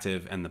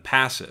active and the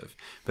passive,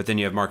 but then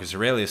you have Marcus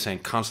Aurelius saying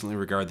constantly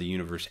regard the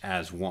universe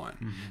as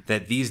one.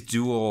 That these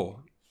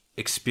dual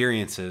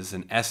experiences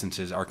and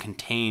essences are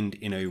contained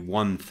in a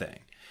one thing.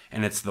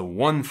 And it's the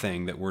one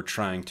thing that we're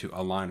trying to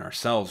align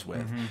ourselves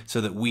with,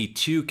 so that we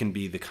too can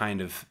be the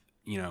kind of,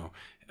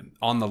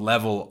 on the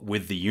level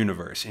with the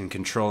universe in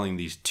controlling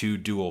these two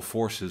dual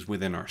forces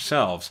within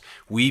ourselves.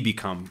 We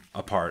become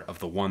a part of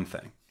the one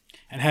thing.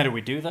 And how do we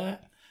do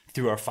that?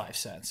 Through our five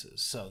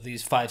senses. So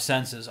these five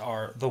senses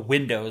are the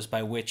windows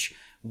by which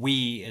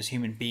we as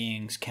human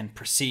beings can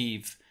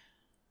perceive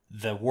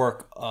the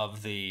work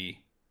of the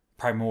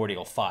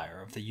primordial fire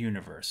of the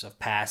universe, of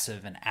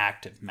passive and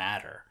active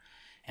matter.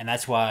 And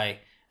that's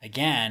why,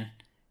 again,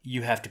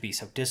 you have to be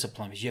so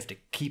disciplined, because you have to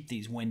keep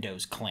these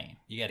windows clean.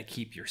 You got to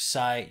keep your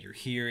sight, your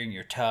hearing,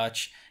 your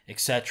touch,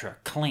 etc.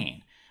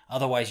 clean.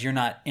 Otherwise, you're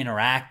not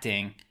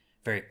interacting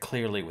very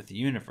clearly with the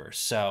universe.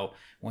 So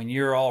when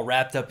you're all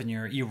wrapped up in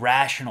your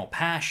irrational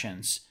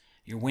passions,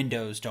 your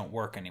windows don't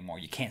work anymore.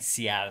 You can't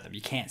see out of them.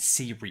 You can't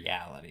see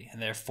reality.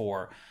 And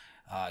therefore,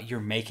 you're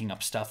making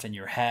up stuff in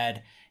your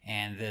head,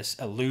 and this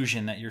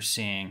illusion that you're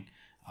seeing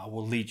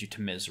will lead you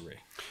to misery.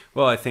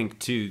 Well, I think,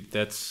 too,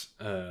 that's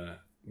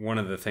one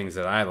of the things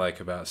that I like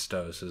about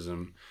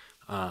Stoicism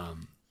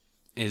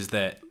is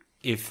that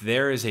if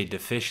there is a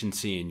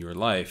deficiency in your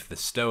life, the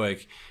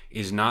Stoic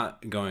is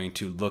not going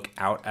to look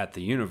out at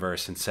the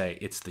universe and say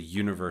it's the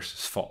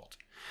universe's fault.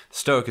 The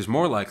Stoic is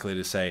more likely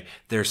to say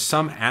there's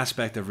some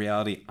aspect of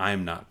reality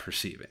I'm not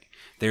perceiving.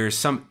 There is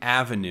some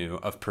avenue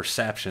of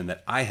perception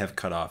that I have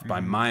cut off by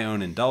my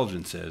own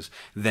indulgences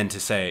than to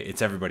say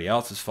it's everybody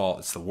else's fault,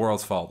 it's the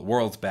world's fault, the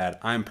world's bad,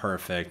 I'm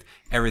perfect,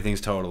 everything's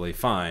totally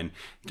fine,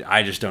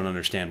 I just don't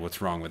understand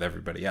what's wrong with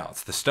everybody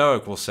else. The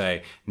Stoic will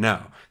say,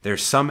 no,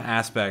 there's some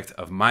aspect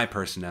of my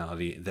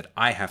personality that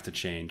I have to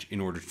change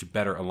in order to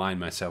better align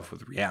myself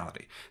with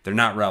reality. They're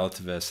not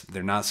relativists,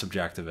 they're not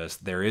subjectivists,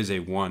 there is a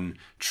one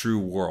true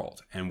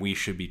world, and we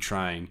should be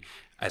trying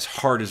as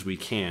hard as we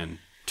can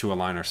to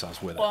align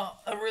ourselves with it. Well,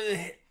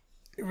 it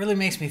really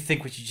makes me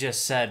think what you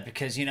just said,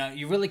 because,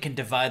 you really can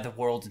divide the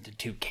world into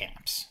two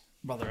camps,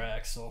 Brother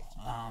Axel.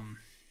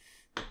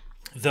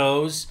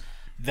 Those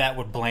that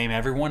would blame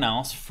everyone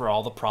else for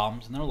all the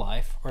problems in their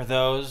life, or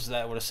those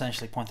that would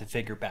essentially point the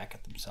finger back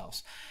at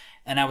themselves.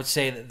 And I would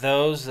say that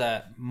those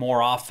that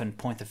more often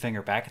point the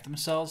finger back at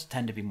themselves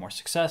tend to be more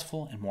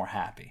successful and more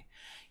happy.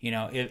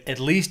 At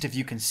least if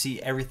you can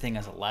see everything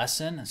as a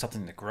lesson and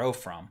something to grow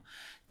from,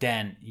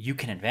 then you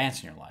can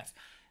advance in your life.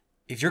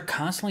 If you're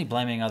constantly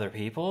blaming other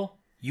people,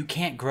 you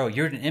can't grow.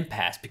 You're at an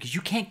impasse because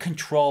you can't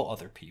control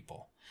other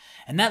people.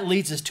 And that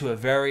leads us to a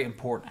very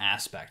important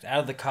aspect. Out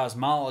of the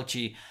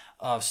cosmology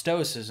of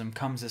Stoicism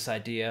comes this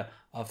idea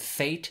of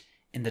fate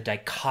in the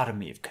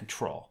dichotomy of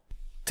control.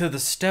 To the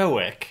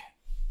Stoic,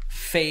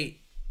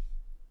 fate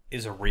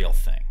is a real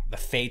thing. The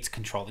fates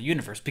control the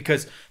universe.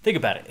 Because think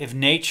about it. If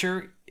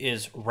nature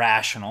is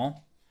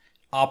rational,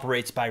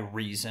 operates by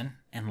reason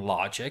and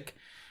logic,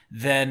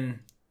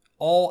 then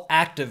all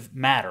active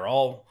matter,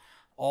 all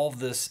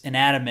this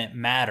inanimate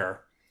matter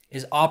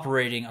is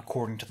operating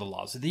according to the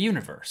laws of the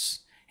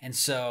universe. And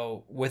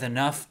so with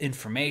enough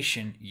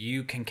information,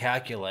 you can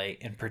calculate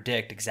and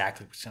predict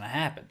exactly what's going to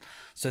happen.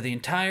 So the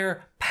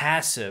entire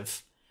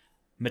passive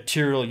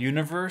material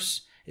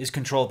universe is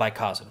controlled by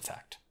cause and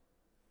effect.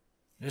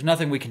 There's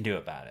nothing we can do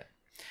about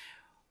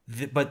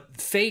it. But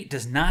fate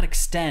does not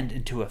extend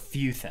into a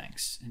few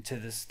things.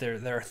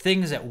 There are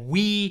things that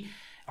we,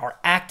 our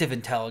active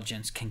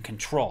intelligence, can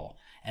control.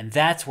 And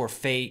that's where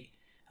fate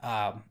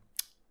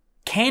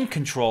can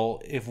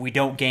control if we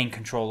don't gain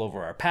control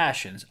over our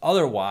passions.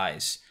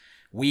 Otherwise,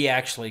 we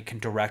actually can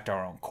direct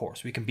our own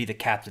course. We can be the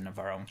captain of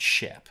our own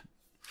ship.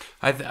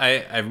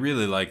 I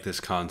really like this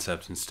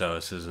concept in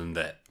Stoicism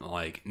that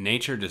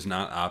nature does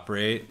not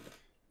operate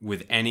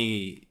with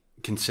any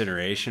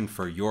consideration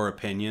for your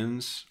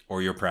opinions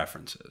or your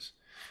preferences.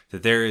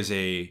 That there is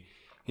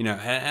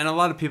and a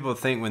lot of people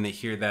think when they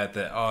hear that,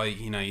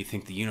 you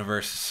think the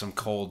universe is some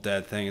cold,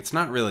 dead thing. It's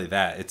not really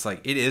that. It's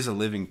it is a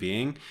living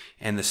being.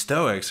 And the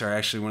Stoics are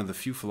actually one of the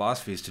few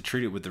philosophies to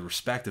treat it with the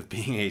respect of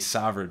being a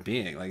sovereign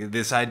being.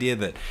 This idea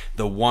that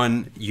the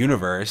one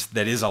universe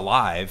that is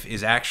alive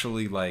is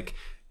actually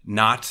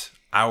not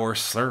our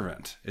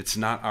servant. It's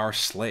not our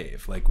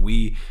slave.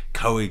 We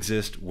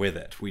coexist with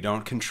it. We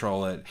don't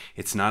control it.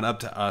 It's not up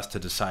to us to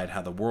decide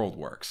how the world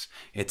works.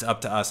 It's up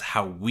to us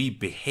how we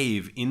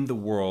behave in the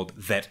world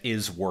that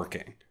is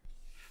working.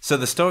 So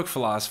the Stoic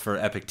philosopher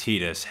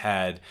Epictetus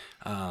had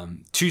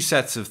two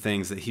sets of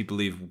things that he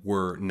believed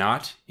were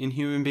not in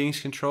human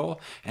beings'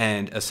 control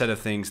and a set of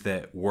things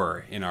that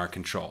were in our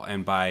control.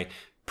 And by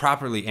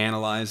properly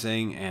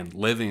analyzing and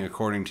living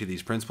according to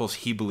these principles,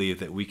 he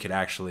believed that we could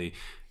actually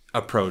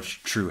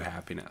approach true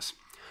happiness.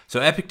 So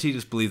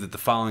Epictetus believed that the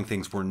following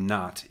things were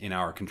not in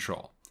our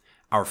control: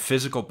 our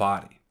physical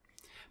body,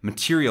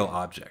 material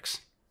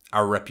objects,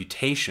 our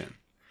reputation,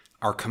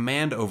 our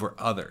command over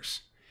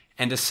others,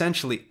 and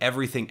essentially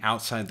everything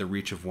outside the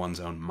reach of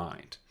one's own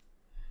mind.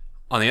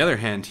 On the other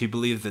hand, he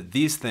believed that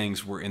these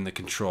things were in the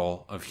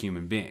control of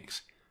human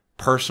beings: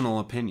 personal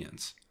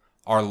opinions,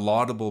 our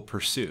laudable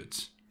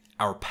pursuits,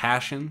 our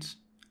passions,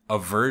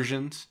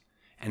 aversions,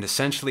 and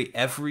essentially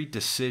every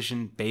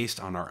decision based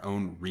on our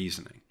own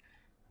reasoning.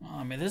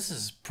 Well, this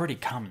is pretty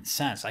common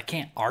sense. I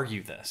can't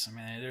argue this.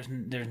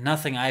 There's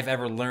nothing I've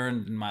ever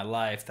learned in my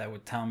life that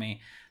would tell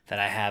me that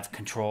I have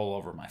control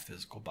over my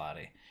physical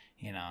body.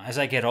 As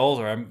I get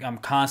older, I'm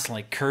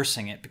constantly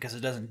cursing it because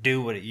it doesn't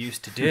do what it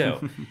used to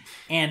do.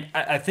 And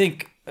I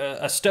think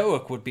a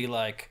Stoic would be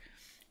like,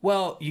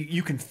 well,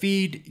 you can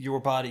feed your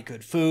body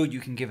good food, you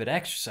can give it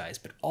exercise,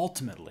 but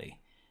ultimately,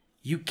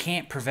 you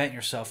can't prevent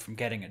yourself from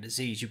getting a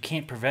disease. You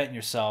can't prevent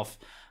yourself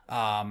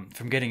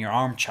from getting your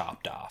arm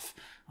chopped off.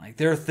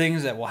 There are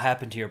things that will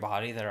happen to your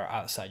body that are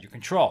outside your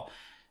control.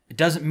 It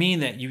doesn't mean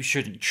that you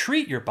shouldn't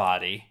treat your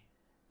body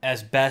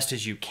as best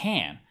as you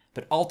can,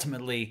 but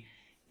ultimately,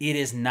 it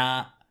is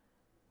not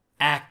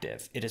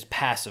active. It is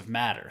passive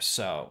matter,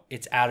 so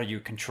it's out of your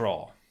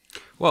control.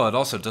 Well, it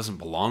also doesn't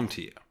belong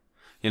to you.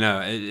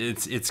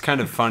 It's kind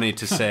of funny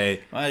to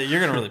say. Well, you're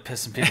going to really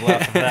piss some people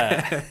off with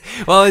that.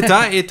 Well,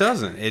 it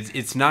doesn't.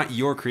 It's not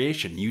your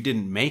creation. You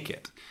didn't make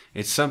it.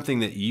 It's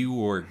something that you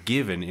were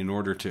given in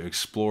order to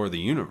explore the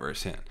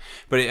universe in.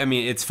 But I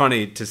mean, it's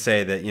funny to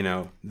say that, you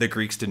know, the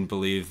Greeks didn't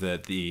believe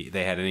that they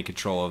had any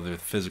control of their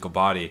physical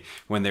body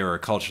when they were a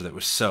culture that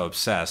was so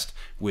obsessed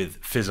with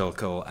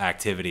physical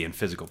activity and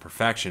physical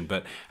perfection.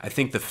 But I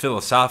think the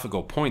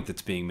philosophical point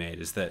that's being made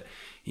is that,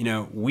 you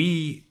know,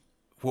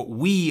 what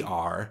we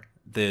are,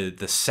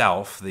 the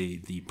self,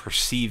 the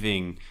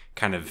perceiving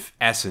kind of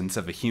essence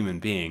of a human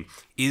being,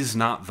 is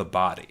not the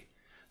body.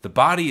 The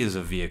body is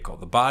a vehicle.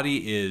 The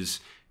body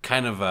is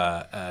kind of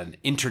an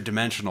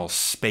interdimensional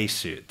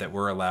spacesuit that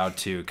we're allowed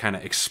to kind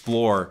of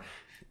explore.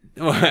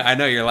 I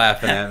know you're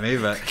laughing at me,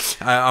 but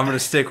I'm going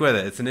to stick with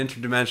it. It's an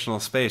interdimensional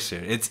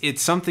spacesuit.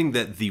 It's something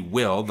that the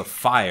will, the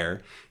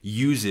fire,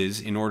 uses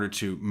in order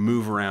to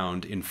move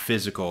around in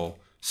physical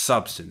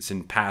substance,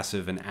 in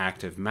passive and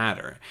active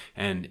matter,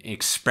 and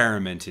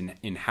experiment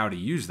in how to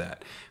use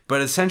that.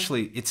 But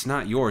essentially, it's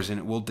not yours, and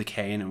it will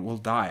decay and it will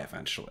die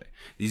eventually.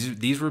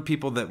 These were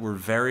people that were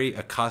very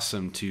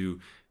accustomed to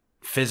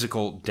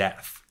physical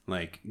death.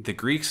 Like, the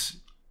Greeks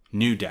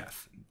knew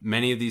death.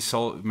 Many of these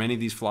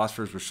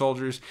philosophers were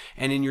soldiers,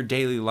 and in your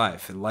daily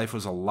life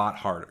was a lot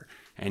harder,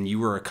 and you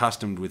were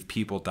accustomed with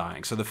people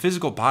dying. So the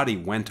physical body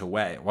went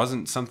away. It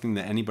wasn't something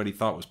that anybody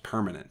thought was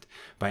permanent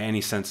by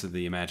any sense of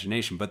the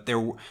imagination. But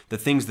the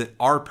things that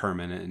are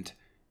permanent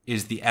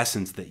is the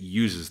essence that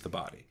uses the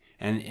body.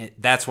 And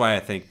that's why I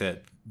think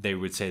that they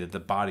would say that the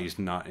body is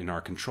not in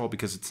our control,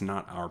 because it's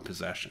not our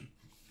possession.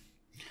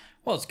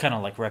 Well, it's kind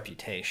of like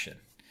reputation.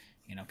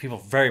 You know, people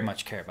very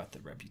much care about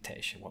their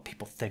reputation, what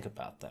people think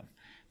about them.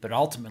 But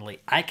ultimately,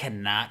 I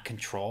cannot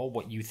control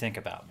what you think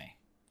about me.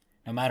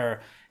 No matter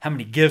how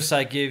many gifts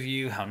I give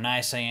you, how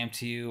nice I am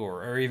to you,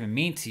 or even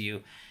mean to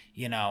you,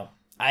 you know,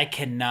 I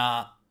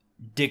cannot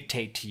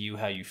dictate to you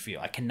how you feel.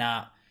 I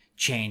cannot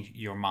change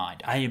your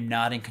mind. I am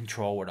not in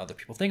control of what other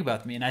people think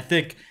about me. And I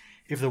think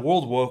if the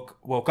world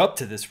woke up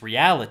to this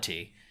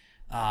reality,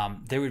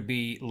 there would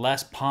be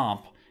less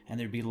pomp, and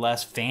there'd be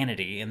less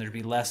vanity, and there'd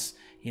be less,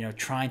 you know,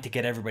 trying to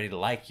get everybody to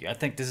like you. I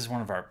think this is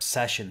one of our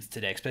obsessions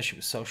today, especially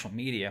with social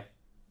media,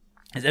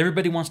 is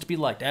everybody wants to be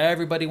liked.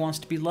 Everybody wants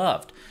to be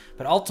loved.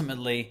 But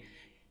ultimately,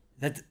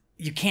 that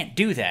you can't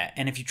do that.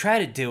 And if you try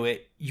to do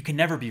it, you can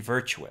never be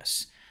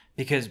virtuous,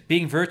 because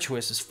being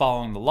virtuous is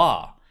following the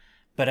law.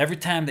 But every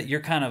time that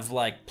you're kind of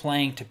like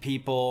playing to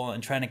people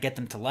and trying to get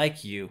them to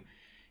like you,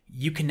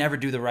 you can never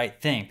do the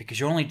right thing, because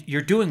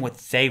you're doing what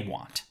they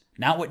want.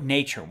 Not what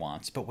nature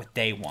wants, but what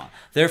they want.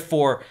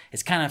 Therefore,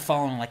 it's kind of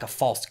following like a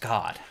false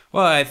god.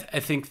 Well, I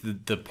think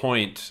the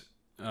point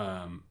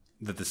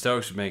that the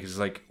Stoics would make is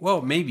like,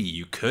 well, maybe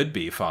you could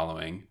be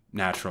following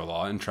natural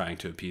law and trying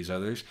to appease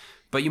others,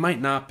 but you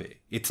might not be.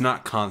 It's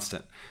not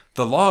constant.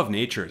 The law of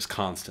nature is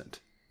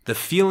constant. The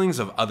feelings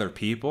of other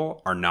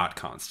people are not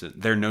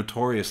constant. They're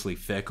notoriously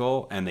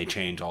fickle, and they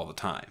change all the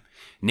time.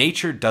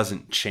 Nature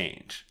doesn't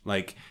change.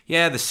 Like,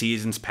 yeah, the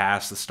seasons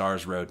pass, the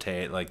stars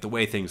rotate, like the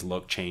way things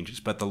look changes,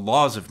 but the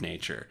laws of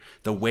nature,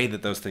 the way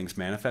that those things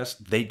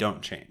manifest, they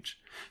don't change.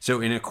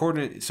 So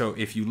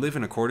if you live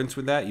in accordance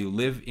with that, you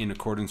live in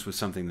accordance with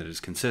something that is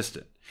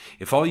consistent.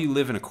 If all you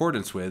live in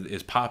accordance with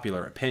is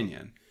popular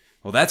opinion,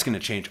 well, that's going to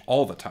change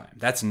all the time.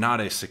 That's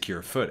not a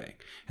secure footing,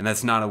 and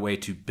that's not a way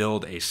to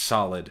build a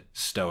solid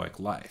Stoic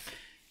life.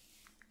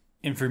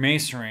 In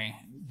Freemasonry,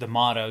 the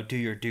motto, do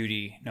your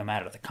duty no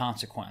matter the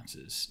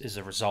consequences, is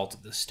a result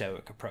of the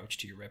Stoic approach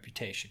to your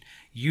reputation.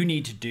 You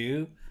need to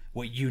do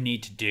what you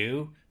need to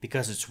do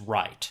because it's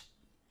right,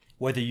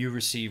 whether you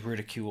receive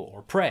ridicule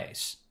or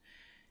praise.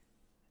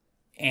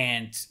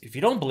 And if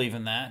you don't believe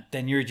in that,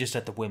 then you're just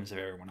at the whims of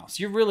everyone else.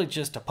 You're really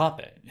just a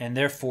puppet, and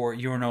therefore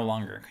you're no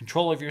longer in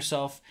control of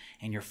yourself,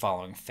 and you're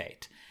following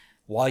fate.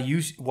 While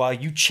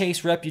you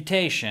chase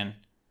reputation,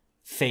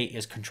 fate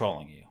is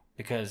controlling you,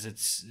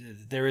 because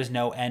there is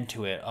no end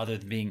to it other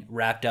than being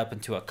wrapped up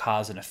into a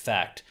cause and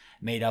effect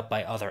made up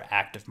by other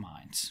active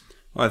minds.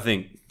 Well, I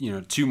think,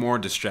 two more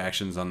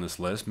distractions on this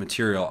list: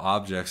 material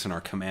objects and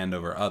our command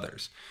over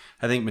others.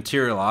 I think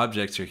material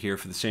objects are here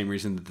for the same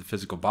reason that the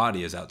physical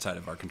body is outside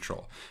of our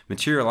control.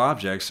 Material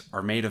objects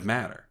are made of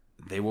matter.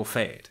 They will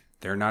fade.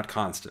 They're not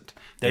constant.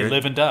 They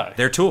live and die.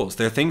 They're tools.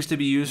 They're things to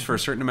be used for a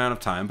certain amount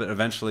of time, but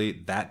eventually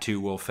that too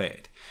will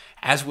fade.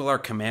 As will our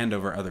command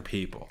over other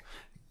people.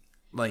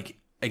 Like,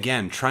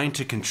 again, trying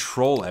to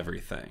control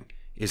everything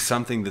is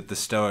something that the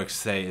Stoics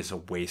say is a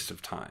waste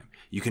of time.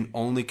 You can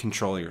only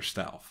control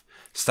yourself.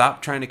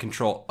 Stop trying to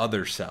control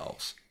other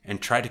selves and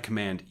try to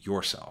command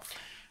yourself.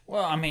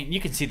 Well, I mean, you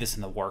can see this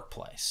in the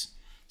workplace.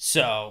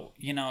 So,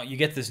 you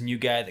get this new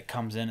guy that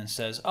comes in and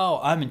says, "Oh,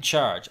 I'm in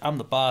charge. I'm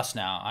the boss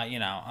now.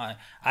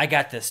 I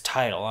got this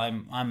title.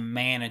 I'm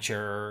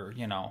manager,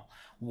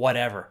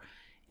 whatever."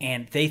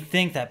 And they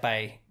think that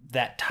by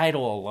that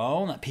title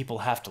alone, that people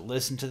have to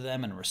listen to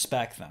them and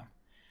respect them.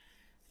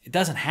 It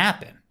doesn't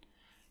happen.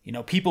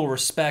 People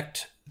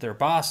respect their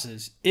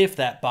bosses if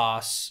that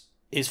boss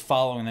is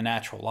following the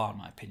natural law, in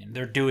my opinion.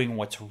 They're doing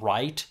what's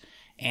right,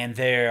 and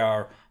they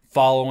are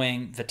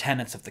following the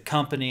tenets of the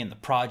company and the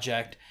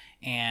project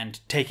and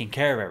taking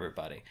care of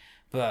everybody.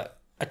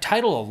 But a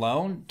title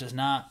alone does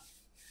not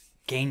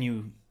gain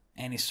you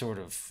any sort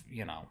of,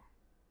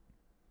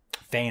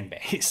 fan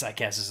base, I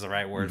guess is the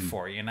right word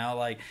for it.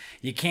 Like,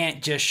 you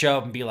can't just show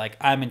up and be like,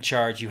 I'm in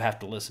charge, you have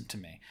to listen to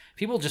me.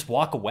 People just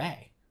walk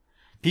away.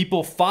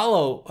 People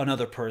follow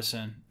another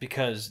person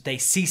because they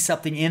see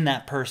something in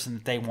that person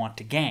that they want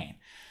to gain,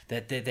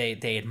 that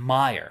they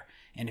admire.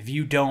 And if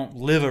you don't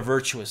live a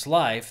virtuous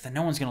life, then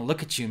no one's going to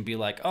look at you and be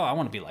like, oh, I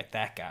want to be like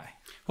that guy.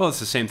 Well, it's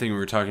the same thing we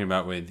were talking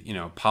about with,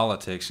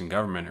 politics and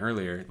government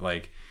earlier.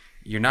 Like,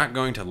 you're not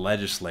going to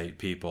legislate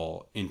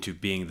people into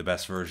being the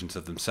best versions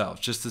of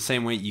themselves. Just the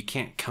same way you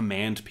can't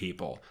command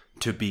people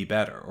to be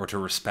better or to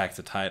respect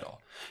the title.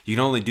 You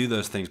can only do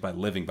those things by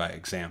living by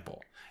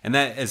example. And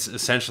that is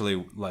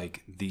essentially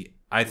like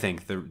I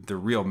think the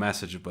real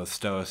message of both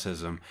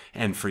Stoicism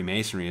and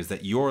Freemasonry is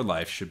that your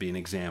life should be an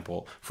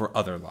example for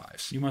other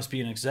lives. You must be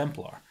an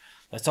exemplar.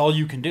 That's all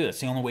you can do. That's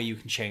the only way you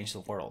can change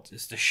the world,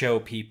 is to show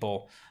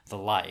people the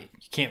light.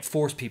 You can't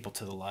force people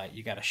to the light.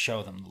 You got to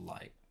show them the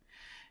light.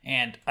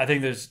 And I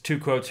think there's two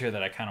quotes here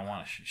that I kind of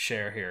want to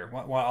share here.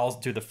 Well, I'll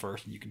do the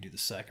first and you can do the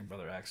second,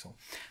 Brother Axel.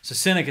 So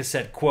Seneca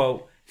said,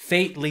 quote,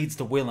 "Fate leads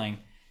the willing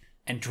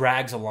and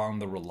drags along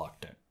the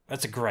reluctant."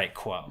 That's a great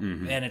quote.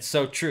 And it's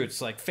so true.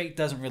 It's like fate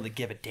doesn't really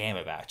give a damn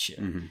about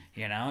you.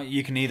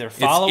 You can either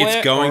follow it.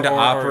 It's going to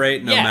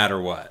operate no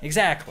matter what.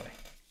 Exactly.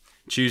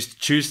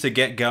 Choose to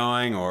get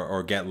going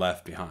or get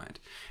left behind.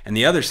 And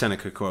the other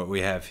Seneca quote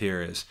we have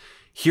here is,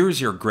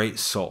 "Here's your great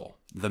soul,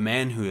 the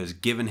man who has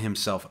given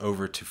himself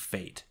over to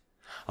fate.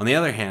 On the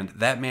other hand,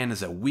 that man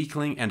is a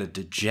weakling and a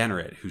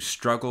degenerate who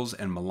struggles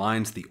and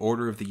maligns the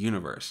order of the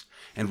universe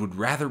and would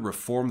rather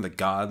reform the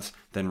gods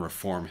than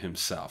reform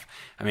himself."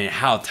 I mean,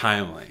 how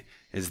timely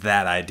is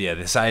that idea?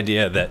 This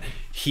idea that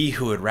he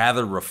who would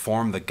rather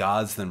reform the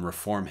gods than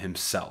reform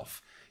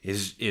himself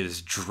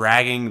is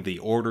dragging the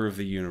order of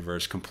the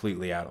universe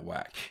completely out of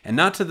whack. And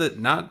not to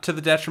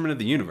the detriment of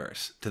the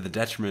universe, to the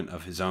detriment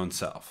of his own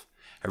self.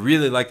 I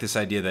really like this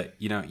idea that,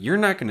 you're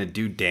not going to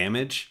do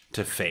damage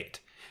to fate.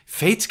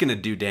 Fate's going to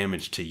do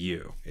damage to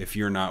you if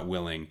you're not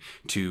willing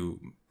to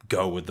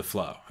go with the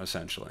flow,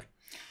 essentially.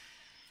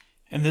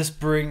 And this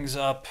brings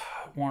up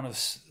one of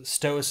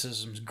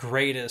Stoicism's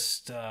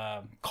greatest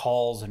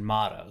calls and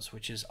mottos,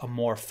 which is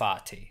amor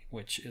fati,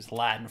 which is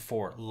Latin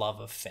for love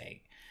of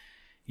fate.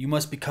 You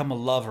must become a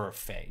lover of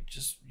fate.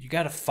 You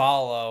got to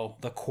follow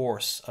the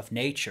course of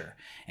nature.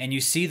 And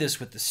you see this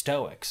with the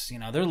Stoics.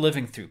 They're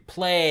living through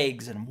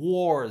plagues and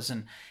wars.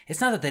 And it's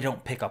not that they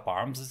don't pick up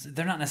arms.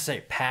 They're not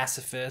necessarily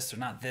pacifists. They're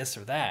not this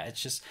or that.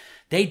 It's just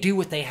they do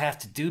what they have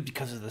to do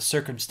because of the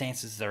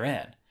circumstances they're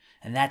in.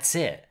 And that's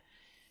it.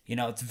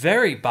 It's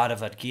very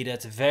Bhagavad Gita.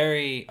 It's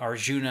very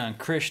Arjuna and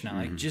Krishna.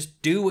 Like,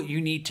 just do what you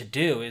need to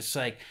do. It's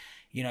like,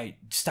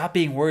 stop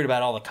being worried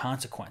about all the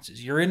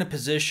consequences. You're in a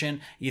position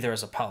either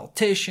as a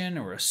politician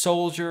or a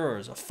soldier or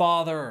as a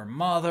father or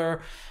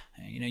mother.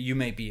 You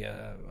may be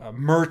a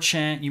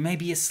merchant. You may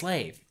be a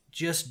slave.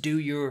 Just do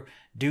your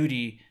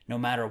duty no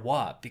matter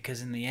what,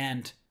 because in the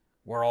end,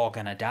 we're all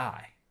going to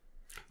die.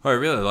 Well, I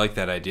really like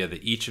that idea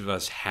that each of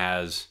us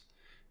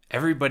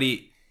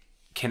everybody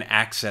can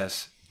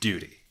access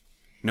duty,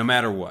 no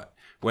matter what.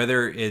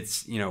 Whether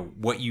it's,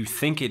 what you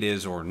think it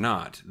is or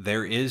not,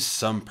 there is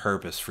some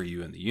purpose for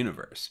you in the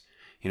universe.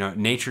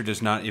 Nature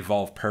does not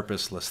evolve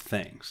purposeless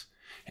things.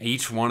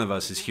 Each one of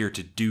us is here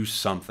to do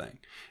something.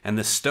 And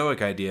the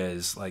Stoic idea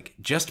is like,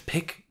 just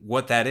pick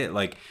what that is.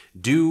 Like,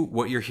 do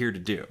what you're here to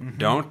do.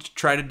 Don't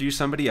try to do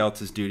somebody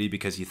else's duty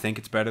because you think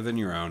it's better than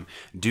your own.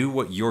 Do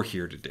what you're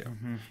here to do.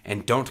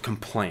 And don't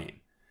complain.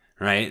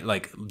 Right?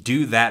 Like,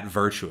 do that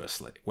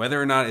virtuously.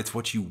 Whether or not it's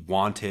what you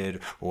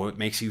wanted or what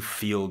makes you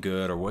feel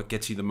good or what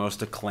gets you the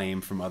most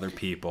acclaim from other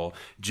people,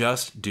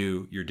 just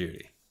do your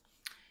duty.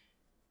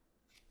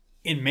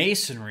 In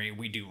Masonry,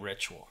 we do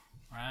ritual,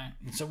 right?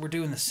 And so we're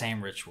doing the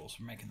same rituals.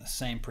 We're making the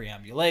same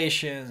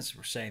preambulations.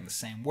 We're saying the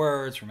same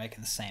words. We're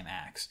making the same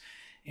acts.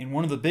 And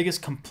one of the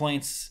biggest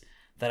complaints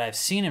that I've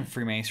seen in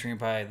Freemasonry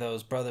by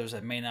those brothers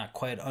that may not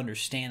quite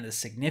understand the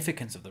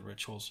significance of the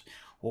rituals,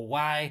 well,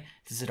 why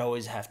does it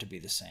always have to be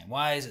the same?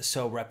 Why is it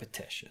so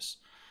repetitious?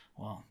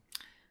 Well,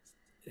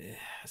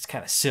 it's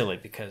kind of silly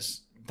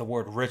because the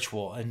word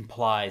ritual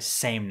implies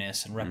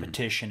sameness and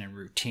repetition and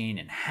routine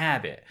and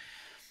habit.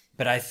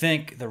 But I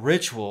think the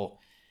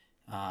ritual,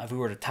 if we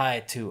were to tie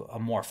it to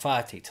amor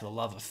fati, to the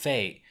love of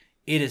fate,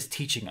 it is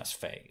teaching us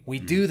fate. We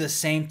do the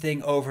same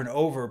thing over and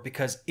over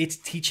because it's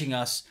teaching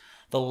us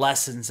the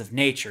lessons of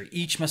nature.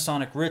 Each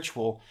Masonic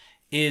ritual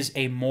is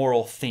a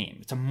moral theme.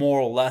 It's a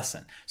moral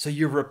lesson. So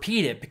you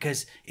repeat it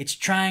because it's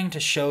trying to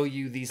show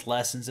you these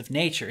lessons of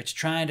nature. It's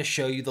trying to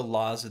show you the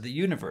laws of the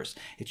universe.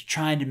 It's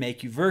trying to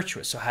make you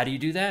virtuous. So how do you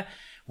do that?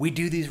 We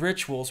do these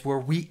rituals where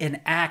we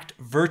enact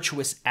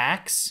virtuous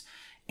acts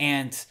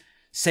and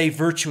say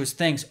virtuous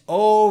things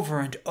over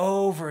and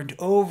over and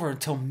over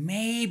until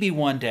maybe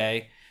one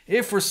day,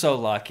 if we're so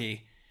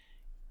lucky,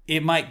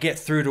 it might get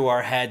through to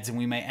our heads and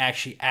we may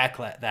actually act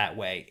that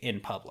way in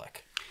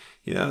public.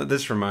 You know,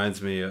 this reminds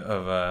me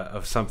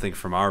of something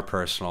from our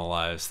personal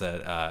lives,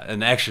 that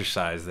an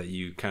exercise that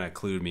you kind of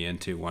clued me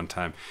into one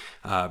time.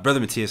 Brother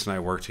Matthias and I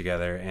worked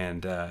together,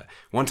 and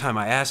one time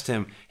I asked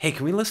him, "Hey,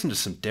 can we listen to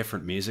some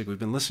different music? We've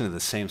been listening to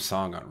the same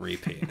song on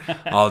repeat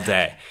all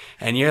day."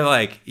 And you're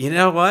like, "You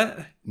know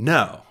what?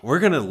 No, we're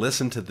going to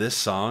listen to this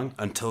song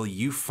until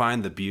you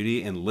find the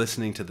beauty in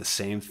listening to the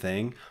same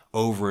thing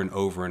over and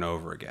over and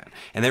over again."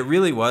 And that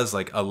really was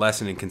like a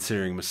lesson in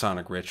considering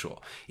Masonic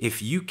ritual.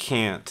 If you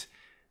can't,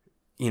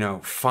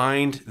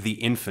 find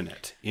the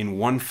infinite in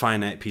one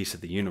finite piece of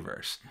the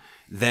universe,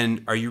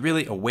 then are you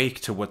really awake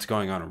to what's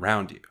going on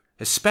around you?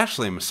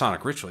 Especially in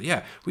Masonic ritual.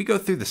 Yeah, we go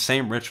through the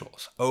same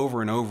rituals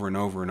over and over and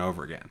over and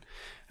over again.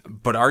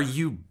 But are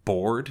you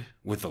bored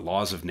with the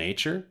laws of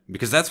nature?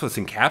 Because that's what's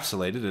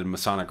encapsulated in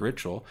Masonic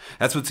ritual.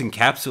 That's what's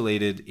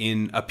encapsulated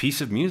in a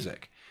piece of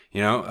music.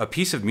 A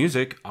piece of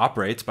music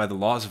operates by the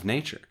laws of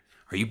nature.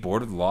 Are you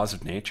bored of the laws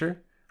of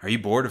nature? Are you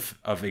bored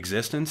of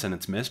existence and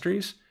its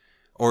mysteries?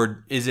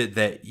 Or is it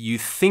that you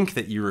think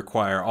that you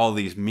require all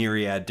these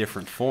myriad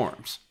different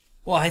forms?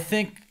 Well, I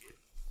think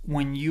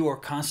when you are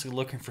constantly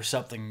looking for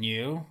something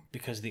new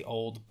because the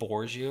old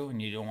bores you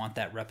and you don't want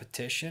that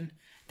repetition,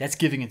 that's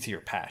giving into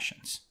your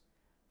passions.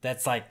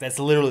 That's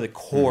literally the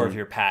core of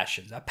your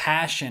passions. A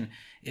passion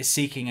is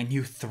seeking a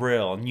new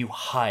thrill, a new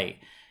height,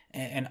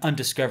 an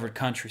undiscovered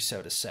country,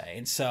 so to say.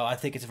 And so I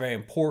think it's very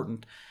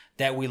important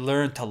that we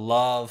learn to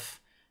love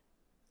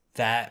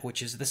that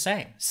which is the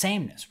same.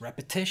 Sameness,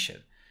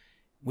 repetition.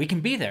 We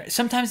can be there.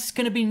 Sometimes it's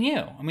going to be new.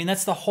 I mean,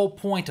 that's the whole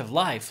point of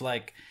life.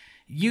 Like,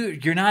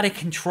 you're not in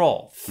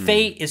control.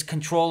 Fate is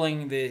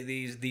controlling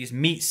these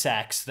meat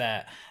sacks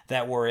that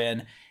we're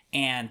in,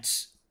 and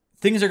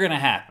things are going to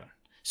happen.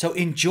 So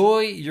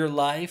enjoy your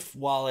life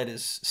while it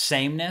is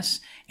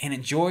sameness, and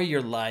enjoy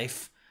your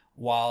life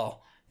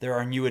while there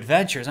are new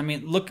adventures. I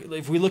mean,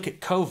 if we look at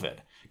COVID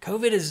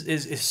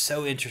is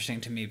so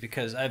interesting to me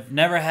because I've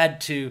never had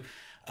to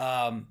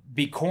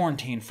be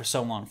quarantined for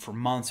so long, for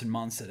months and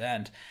months at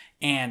end.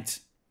 And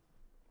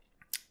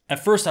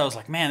at first I was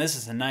like, man, this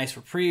is a nice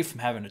reprieve from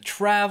having to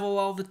travel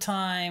all the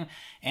time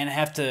and I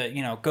have to,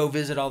 go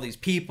visit all these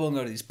people and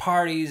go to these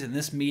parties and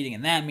this meeting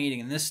and that meeting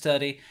and this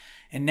study.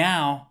 And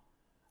now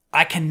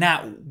I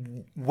cannot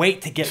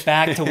wait to get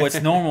back to what's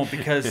normal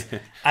because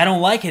I don't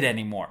like it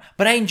anymore.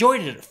 But I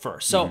enjoyed it at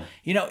first. So,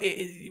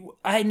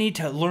 I need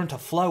to learn to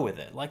flow with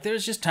it. Like,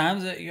 there's just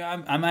times that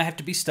I might have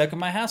to be stuck in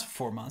my house for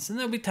 4 months. And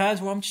there'll be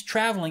times where I'm just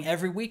traveling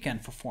every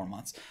weekend for 4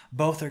 months.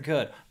 Both are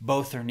good.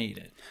 Both are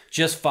needed.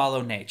 Just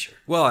follow nature.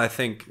 Well, I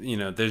think,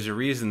 there's a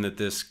reason that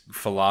this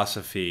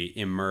philosophy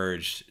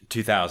emerged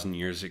 2,000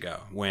 years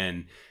ago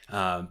when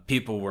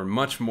people were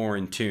much more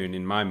in tune,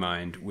 in my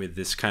mind, with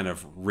this kind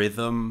of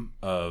rhythm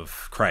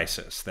of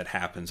crisis that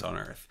happens on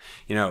Earth.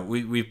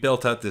 We've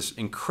built up this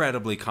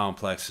incredibly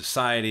complex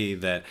society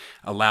that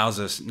allows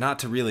us not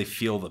to really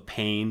feel the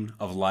pain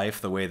of life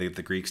the way that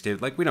the Greeks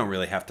did. Like, we don't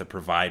really have to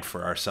provide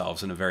for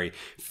ourselves in a very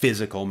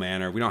physical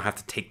manner. We don't have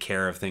to take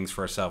care of things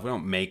for ourselves. We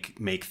don't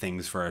make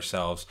things for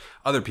ourselves.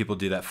 Other people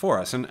do that for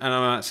us. And I'm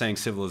not saying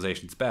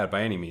civilization's bad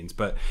by any means,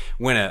 but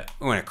when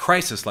a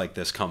crisis like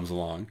this comes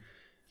along,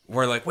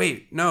 we're like,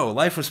 wait, no,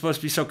 life was supposed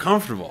to be so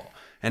comfortable.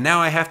 And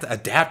now I have to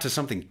adapt to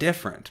something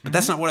different. But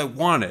that's not what I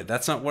wanted.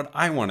 That's not what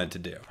I wanted to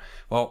do.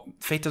 Well,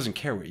 fate doesn't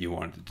care what you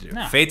wanted to do.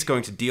 No. Fate's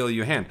going to deal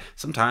you a hand.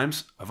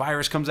 Sometimes a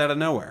virus comes out of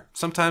nowhere.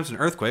 Sometimes an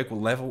earthquake will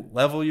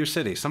level your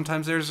city.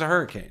 Sometimes there's a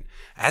hurricane.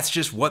 That's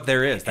just what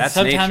there is. That's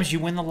and sometimes nature.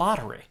 You win the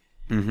lottery.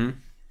 Mm-hmm.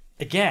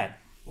 Again,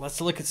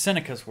 let's look at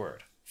Seneca's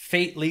word.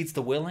 Fate leads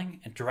the willing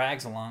and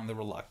drags along the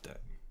reluctant.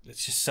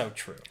 It's just so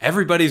true.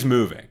 Everybody's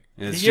moving.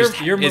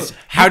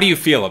 How do you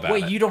feel about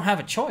it? Well, you don't have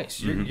a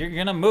choice. You're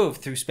going to move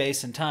through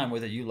space and time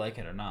whether you like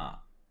it or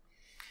not.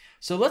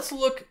 So let's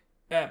look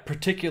at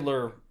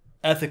particular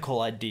ethical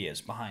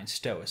ideas behind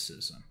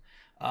Stoicism.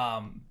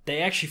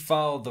 They actually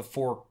follow the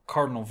 4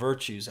 cardinal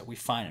virtues that we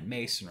find in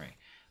Masonry.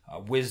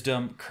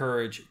 Wisdom,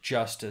 courage,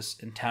 justice,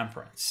 and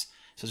temperance.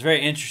 So it's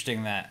very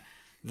interesting that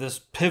this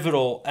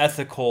pivotal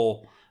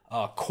ethical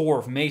core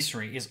of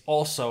Masonry is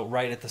also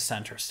right at the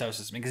center of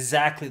Stoicism.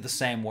 Exactly the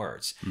same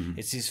words. Mm-hmm.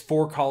 It's these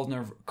 4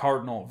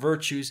 cardinal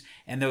virtues,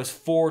 and those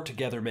 4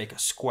 together make a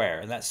square.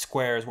 And that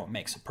square is what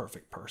makes a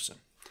perfect person.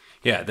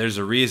 Yeah, there's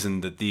a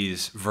reason that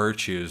these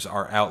virtues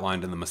are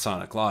outlined in the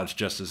Masonic Lodge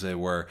just as they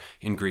were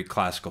in Greek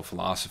classical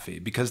philosophy,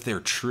 because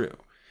they're true.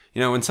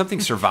 When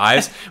something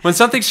survives,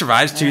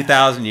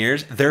 2,000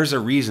 years, there's a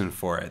reason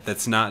for it.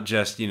 That's not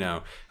just,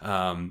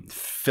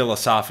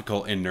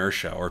 philosophical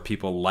inertia or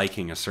people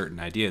liking a certain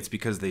idea. It's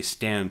because they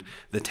stand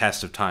the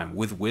test of time.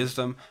 With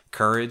wisdom,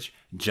 courage,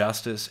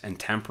 justice, and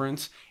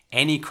temperance,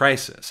 any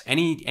crisis,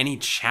 any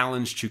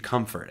challenge to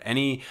comfort,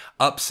 any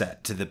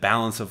upset to the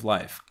balance of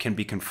life can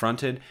be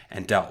confronted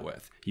and dealt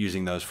with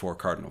using those 4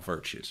 cardinal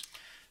virtues.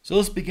 So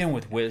let's begin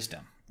with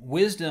wisdom.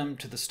 Wisdom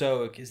to the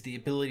Stoic is the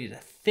ability to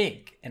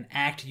think and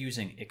act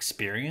using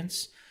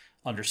experience,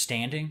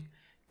 understanding,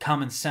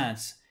 common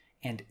sense,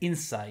 and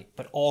insight,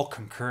 but all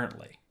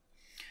concurrently.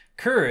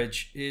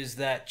 Courage is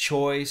that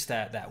choice,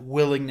 that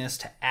willingness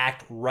to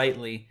act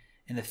rightly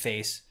in the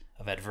face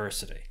of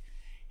adversity.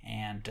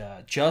 And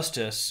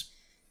justice,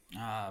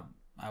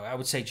 I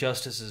would say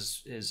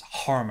justice is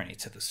harmony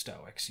to the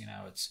Stoics. You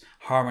know, it's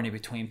harmony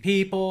between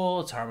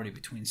people, it's harmony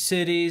between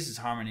cities, it's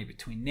harmony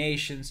between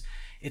nations.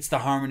 It's the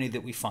harmony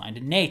that we find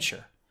in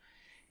nature.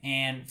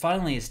 And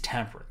finally is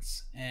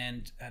temperance.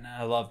 And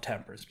I love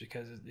temperance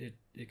because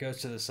it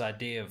goes to this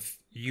idea of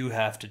you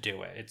have to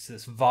do it. It's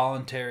this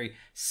voluntary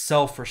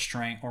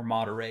self-restraint or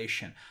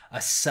moderation,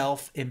 a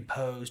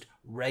self-imposed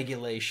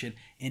regulation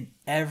in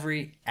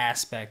every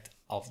aspect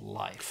of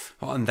life.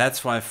 Well, and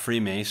that's why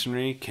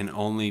Freemasonry can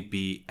only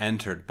be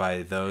entered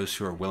by those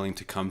who are willing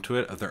to come to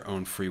it of their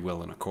own free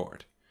will and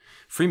accord.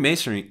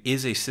 Freemasonry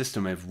is a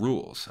system of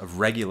rules, of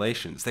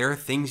regulations. There are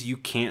things you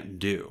can't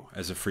do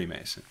as a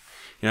Freemason.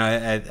 You know,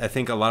 I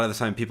think a lot of the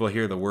time people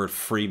hear the word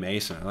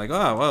Freemason, they're like,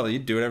 oh, well, you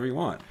do whatever you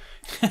want.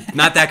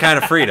 Not that kind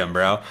of freedom,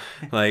 bro.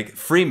 Like,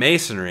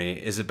 Freemasonry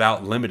is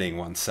about limiting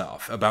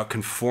oneself, about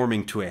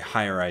conforming to a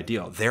higher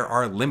ideal. There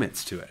are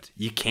limits to it.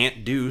 You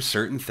can't do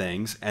certain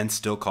things and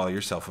still call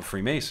yourself a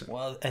Freemason.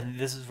 Well, and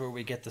this is where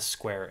we get the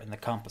square and the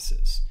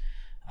compasses.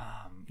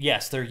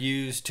 Yes, they're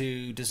used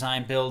to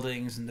design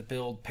buildings and to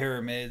build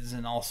pyramids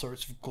and all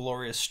sorts of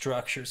glorious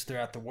structures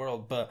throughout the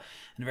world, but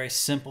in a very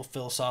simple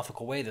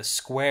philosophical way, the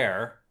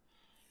square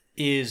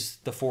is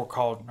the four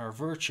cardinal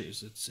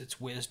virtues.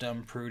 It's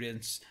wisdom,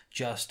 prudence,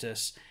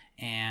 justice,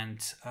 and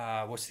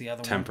what's the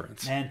other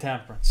temperance. one? And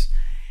temperance.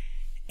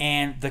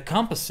 And the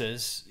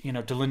compasses,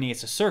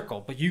 delineates a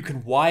circle, but you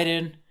can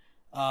widen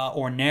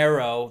or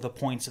narrow the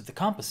points of the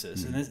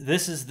compasses. And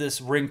this is this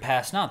ring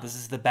past knot. This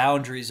is the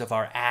boundaries of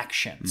our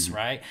actions,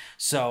 right?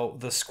 So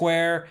the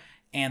square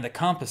and the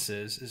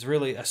compasses is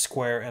really a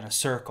square and a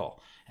circle.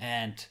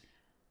 And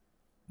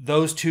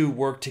those two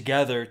work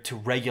together to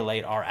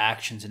regulate our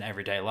actions in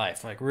everyday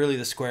life. Like, really,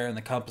 the square and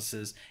the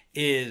compasses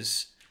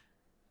is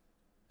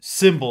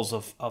symbols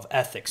of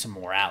ethics and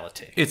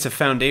morality. It's a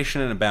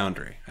foundation and a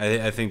boundary.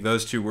 I think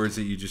those two words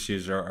that you just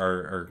used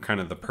are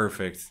kind of the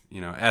perfect,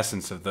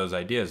 essence of those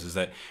ideas, is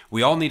that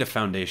we all need a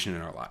foundation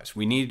in our lives.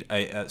 We need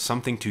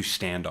something to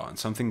stand on,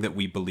 something that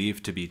we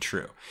believe to be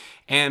true.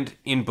 And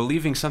in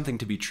believing something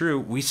to be true,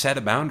 we set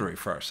a boundary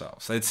for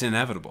ourselves. It's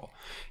inevitable.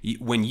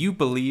 When you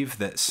believe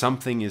that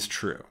something is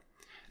true,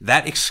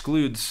 that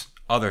excludes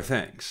other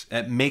things.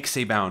 It makes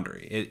a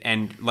boundary.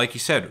 And like you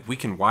said, we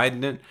can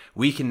widen it,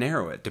 we can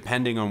narrow it,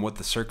 depending on what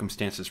the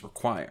circumstances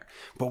require.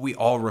 But we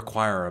all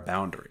require a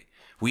boundary.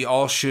 We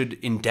all should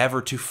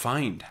endeavor to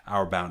find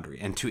our boundary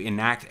and to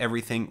enact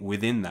everything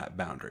within that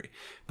boundary.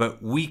 But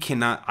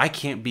I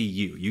can't be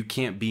you. You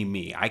can't be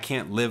me. I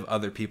can't live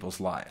other people's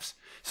lives.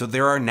 So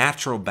there are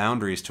natural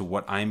boundaries to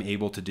what I'm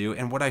able to do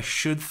and what I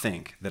should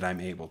think that I'm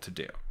able to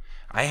do.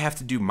 I have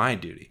to do my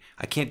duty.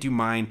 I can't do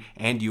mine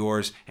and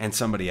yours and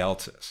somebody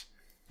else's.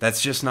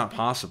 That's just not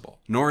possible.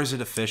 Nor is it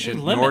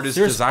efficient, nor is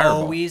it desirable.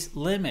 There's always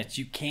limits.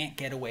 You can't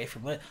get away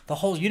from it. The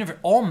whole universe,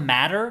 all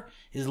matter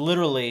is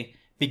literally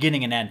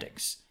beginning and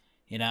endings.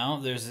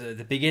 There's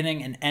the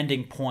beginning and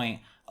ending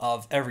point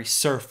of every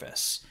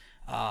surface,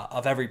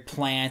 of every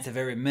plant, of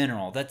every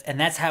mineral.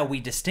 That's how we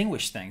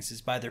distinguish things,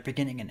 is by their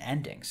beginning and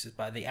endings, is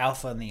by the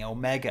alpha and the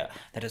omega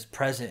that is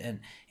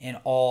present in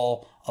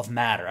all of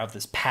matter, of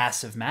this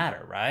passive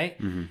matter,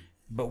 right? Mm-hmm.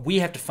 But we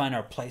have to find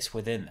our place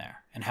within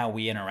there and how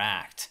we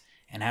interact.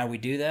 And how we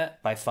do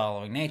that? By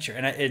following nature.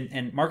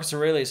 And Marcus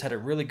Aurelius had a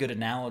really good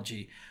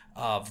analogy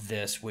of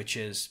this, which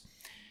is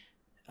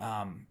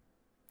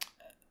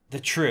the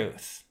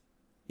truth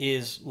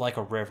is like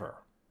a river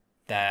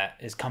that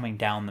is coming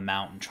down the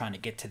mountain trying to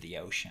get to the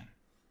ocean.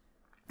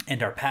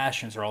 And our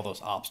passions are all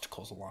those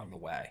obstacles along the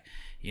way.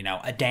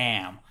 A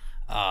dam,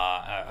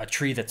 a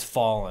tree that's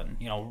fallen,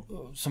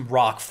 some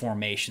rock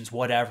formations,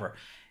 whatever.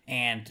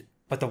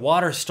 But the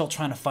water is still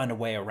trying to find a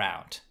way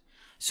around.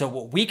 So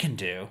what we can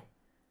do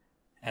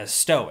as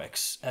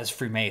Stoics, as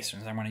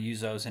Freemasons, I'm going to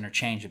use those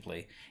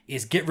interchangeably,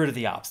 is get rid of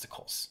the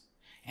obstacles.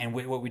 And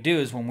what we do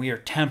is, when we are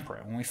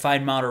temperate, when we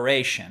find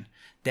moderation,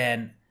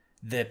 then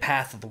the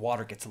path of the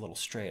water gets a little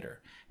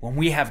straighter. When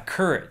we have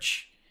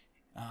courage,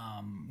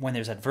 when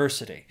there's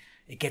adversity,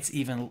 it gets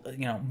even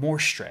more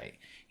straight.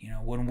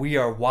 When we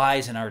are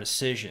wise in our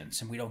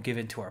decisions and we don't give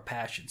in to our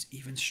passions,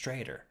 even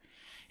straighter.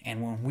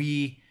 And when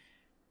we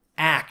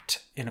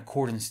act in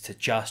accordance to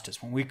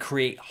justice, when we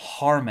create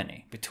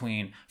harmony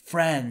between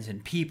friends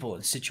and people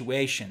and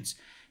situations,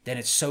 then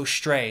it's so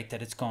straight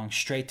that it's going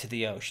straight to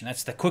the ocean.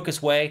 That's the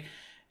quickest way,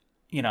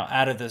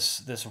 out of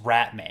this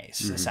rat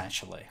maze,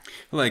 essentially.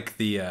 Like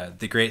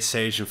the great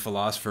sage and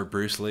philosopher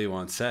Bruce Lee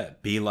once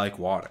said, be like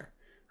water,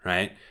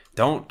 right?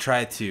 Don't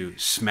try to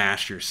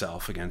smash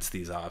yourself against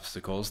these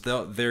obstacles.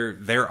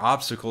 They're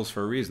obstacles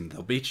for a reason.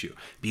 They'll beat you.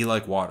 Be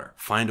like water.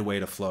 Find a way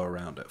to flow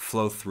around it,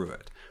 flow through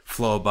it,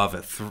 flow above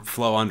it,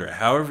 flow under it.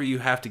 However you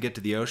have to get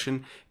to the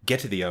ocean, get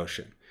to the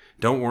ocean.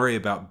 Don't worry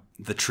about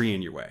the tree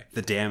in your way,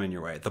 the dam in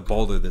your way, the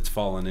boulder that's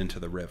fallen into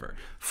the river.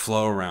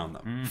 Flow around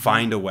them. Mm-hmm.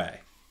 Find a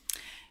way.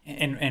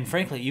 And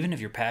frankly, even if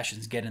your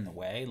passions get in the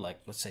way,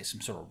 like let's say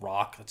some sort of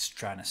rock that's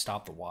trying to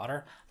stop the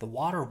water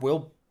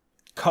will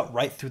cut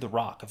right through the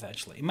rock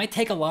eventually. It might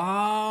take a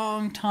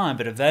long time,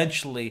 but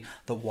eventually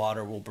the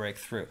water will break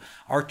through.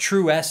 Our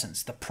true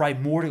essence, the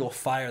primordial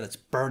fire that's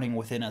burning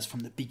within us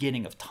from the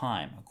beginning of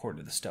time, according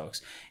to the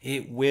Stoics,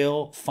 it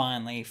will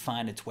finally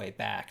find its way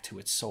back to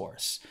its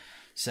source.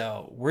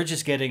 So we're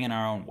just getting in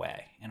our own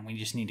way, and we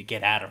just need to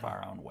get out of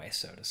our own way,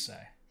 so to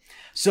say.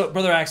 So,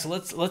 Brother Axel,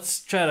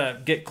 let's try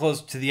to get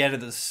close to the end of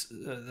this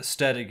the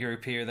study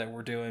group here that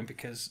we're doing,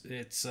 because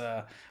it's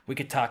we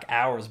could talk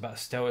hours about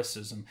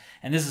Stoicism,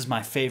 and this is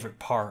my favorite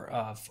part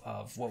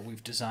of what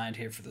we've designed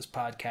here for this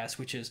podcast,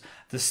 which is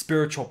the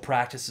spiritual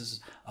practices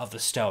of the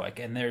Stoic.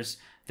 And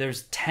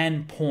there's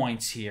 10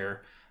 points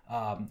here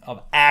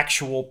of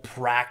actual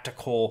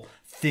practical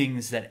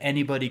things that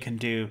anybody can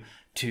do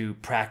to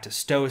practice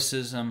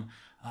Stoicism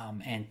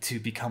and to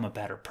become a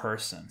better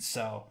person.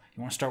 So,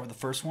 you want to start with the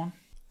first one?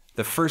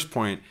 The first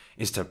point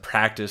is to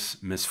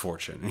practice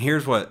misfortune. And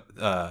here's what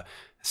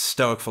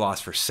Stoic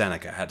philosopher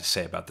Seneca had to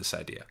say about this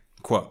idea.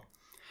 Quote,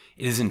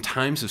 "It is in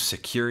times of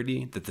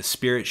security that the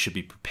spirit should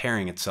be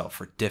preparing itself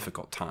for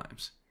difficult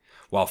times.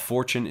 While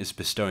fortune is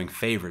bestowing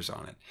favors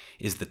on it,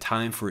 is the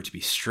time for it to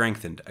be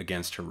strengthened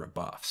against her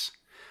rebuffs."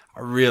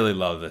 I really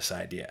love this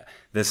idea.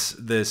 This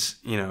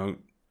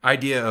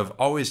idea of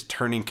always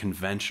turning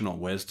conventional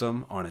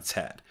wisdom on its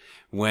head.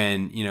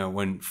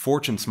 When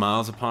fortune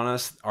smiles upon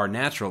us, our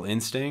natural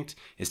instinct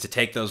is to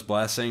take those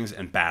blessings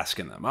and bask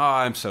in them. Oh,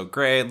 I'm so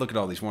great. Look at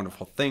all these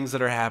wonderful things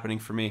that are happening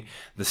for me.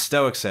 The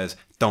Stoic says,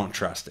 don't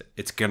trust it.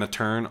 It's going to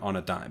turn on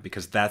a dime,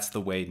 because that's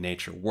the way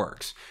nature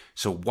works.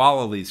 So while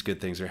all these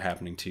good things are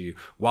happening to you,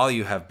 while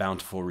you have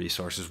bountiful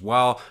resources,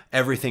 while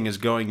everything is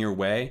going your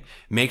way,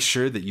 make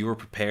sure that you are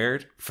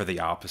prepared for the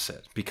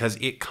opposite, because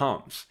it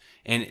comes.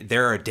 And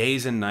there are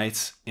days and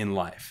nights in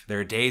life. There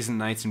are days and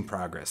nights in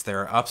progress.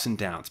 There are ups and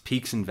downs,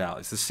 peaks and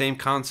valleys. The same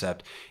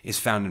concept is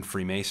found in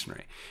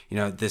Freemasonry.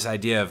 This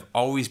idea of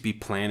always be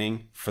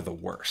planning for the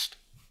worst.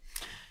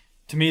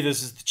 To me,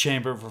 this is the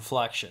chamber of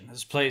reflection.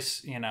 This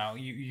place,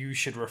 you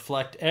should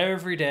reflect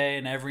every day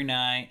and every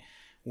night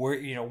where,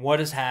 what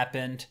has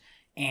happened,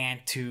 and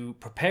to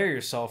prepare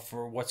yourself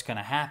for what's going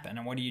to happen.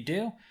 And what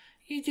do?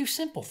 You do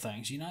simple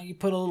things. You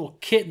put a little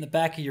kit in the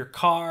back of your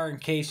car in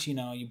case,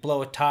 you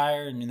blow a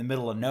tire and you're in the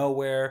middle of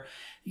nowhere.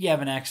 You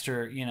have an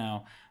extra,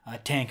 a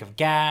tank of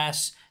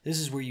gas. This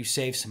is where you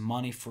save some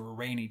money for a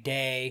rainy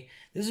day.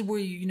 This is where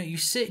you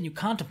sit and you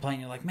contemplate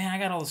and you're like, man, I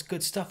got all this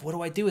good stuff. What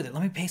do I do with it?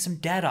 Let me pay some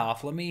debt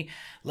off. Let me,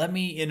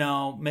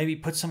 maybe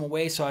put some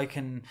away so I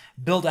can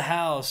build a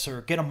house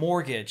or get a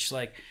mortgage.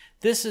 Like,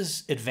 this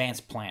is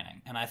advanced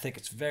planning, and I think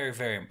it's very,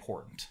 very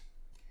important.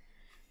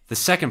 The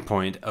second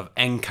point of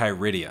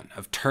enchiridion,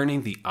 of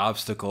turning the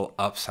obstacle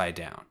upside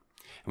down.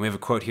 And we have a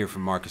quote here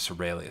from Marcus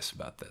Aurelius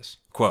about this.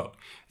 Quote,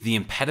 "The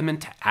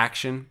impediment to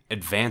action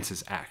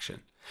advances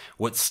action.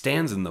 What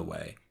stands in the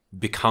way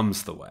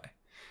becomes the way."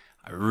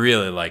 I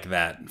really like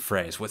that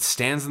phrase. What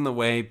stands in the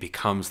way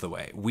becomes the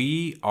way.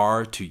 We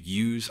are to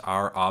use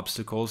our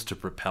obstacles to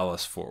propel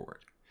us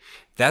forward.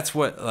 That's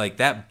what,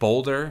 that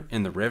boulder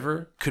in the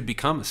river could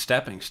become a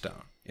stepping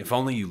stone if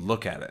only you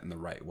look at it in the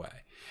right way.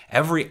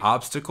 Every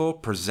obstacle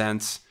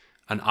presents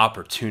an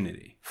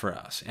opportunity for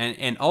us.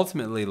 And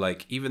ultimately,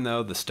 even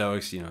though the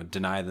Stoics,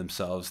 deny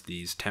themselves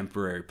these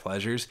temporary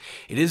pleasures,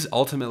 it is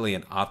ultimately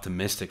an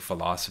optimistic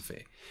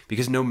philosophy.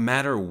 Because no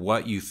matter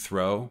what you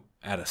throw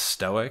at a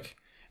Stoic,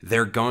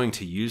 they're going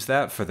to use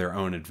that for their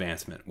own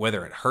advancement.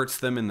 Whether it hurts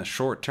them in the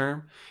short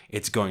term,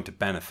 it's going to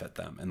benefit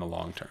them in the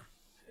long term.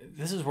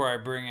 This is where I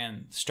bring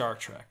in Star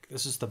Trek.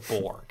 This is the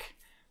Borg,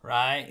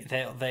 right?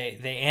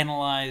 They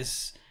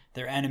analyze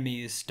their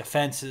enemies'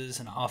 defenses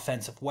and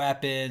offensive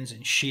weapons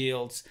and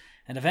shields,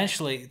 and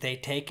eventually they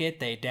take it,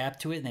 they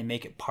adapt to it, and they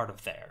make it part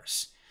of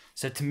theirs.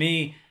 So to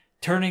me,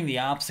 turning the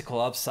obstacle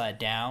upside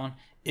down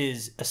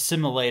is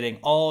assimilating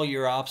all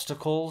your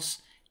obstacles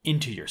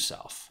into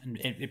yourself, and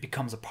it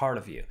becomes a part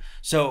of you.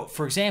 So,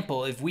 for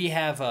example, if we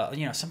have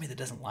somebody that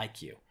doesn't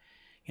like you,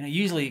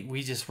 usually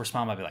we just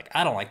respond by being like,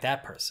 I don't like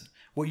that person.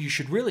 What you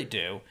should really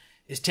do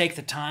is take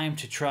the time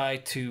to try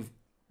to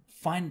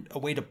find a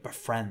way to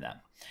befriend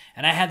them.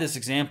 And I had this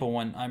example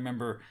when I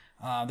remember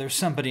there's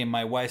somebody in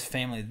my wife's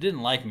family that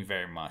didn't like me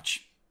very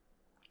much.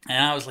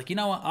 And I was like, you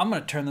know what? I'm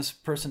going to turn this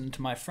person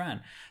into my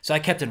friend. So I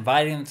kept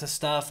inviting them to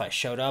stuff. I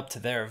showed up to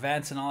their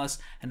events and all this.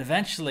 And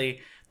eventually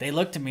they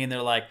looked at me and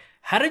they're like,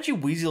 how did you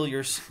weasel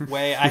your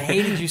way? I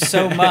hated you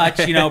so much,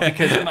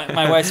 because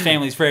my wife's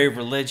family is very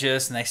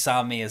religious and they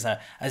saw me as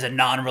a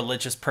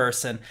non-religious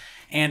person.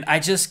 And I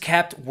just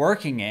kept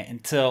working it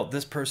until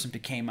this person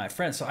became my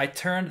friend. So I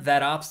turned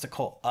that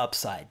obstacle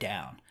upside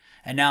down.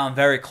 And now I'm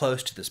very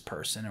close to this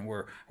person and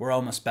we're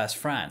almost best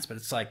friends. But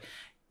it's like,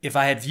 if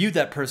I had viewed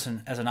that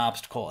person as an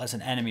obstacle, as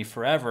an enemy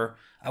forever,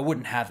 I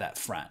wouldn't have that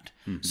friend.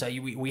 Mm-hmm. So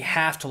we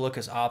have to look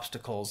at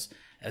obstacles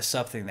as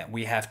something that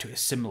we have to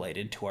assimilate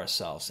into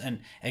ourselves and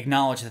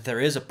acknowledge that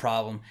there is a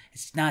problem.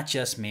 It's not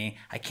just me.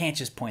 I can't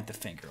just point the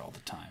finger all the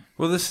time.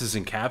 Well, this is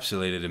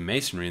encapsulated in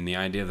Masonry in the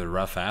idea of the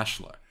rough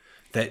ashlar.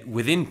 that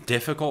within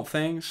difficult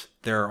things,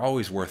 there are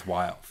always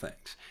worthwhile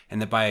things.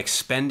 And that by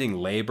expending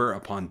labor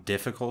upon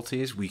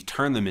difficulties, we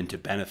turn them into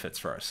benefits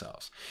for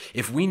ourselves.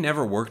 If we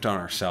never worked on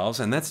ourselves,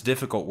 and that's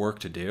difficult work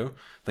to do,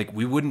 like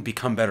we wouldn't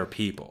become better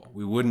people.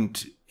 We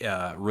wouldn't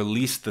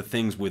release the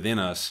things within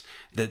us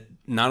that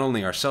not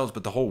only ourselves,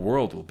 but the whole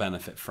world will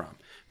benefit from.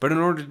 But in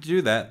order to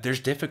do that, there's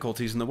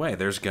difficulties in the way.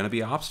 There's going to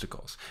be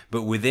obstacles.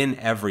 But within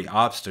every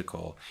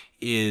obstacle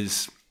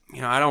is,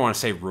 I don't want to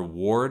say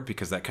reward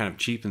because that kind of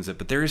cheapens it,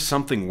 but there is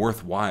something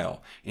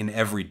worthwhile in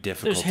every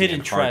difficulty. There's hidden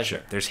and hardship.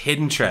 treasure. There's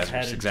hidden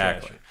treasures,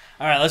 exactly. Treasure.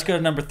 All right, let's go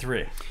to number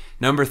 3.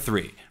 Number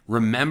 3,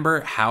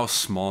 remember how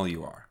small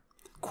you are.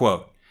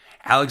 Quote,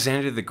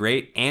 Alexander the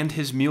Great and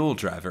his mule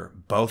driver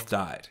both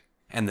died,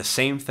 and the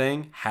same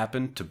thing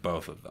happened to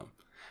both of them.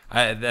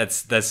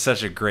 That's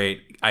such a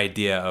great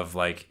idea of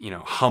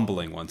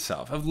humbling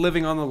oneself, of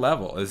living on the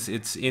level.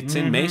 It's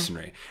in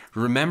Masonry.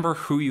 Remember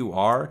who you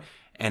are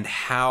and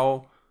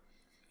how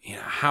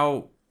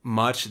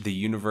much the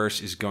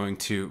universe is going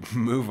to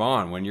move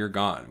on when you're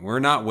gone. We're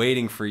not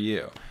waiting for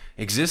you.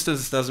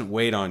 Existence doesn't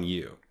wait on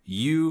you.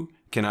 You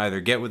can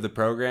either get with the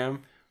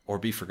program or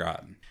be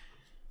forgotten.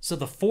 So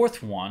the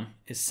 4th one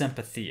is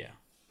sympathia.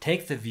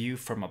 Take the view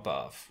from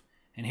above.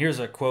 And here's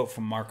a quote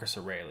from Marcus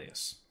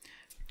Aurelius.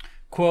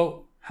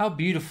 Quote, how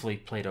beautifully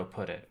Plato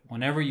put it.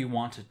 Whenever you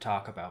want to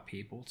talk about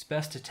people, it's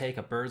best to take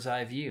a bird's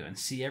eye view and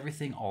see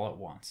everything all at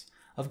once.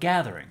 Of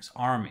gatherings,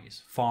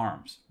 armies,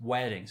 farms,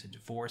 weddings and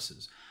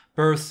divorces,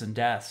 births and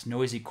deaths,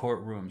 noisy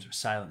courtrooms or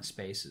silent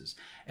spaces,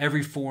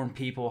 every foreign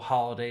people,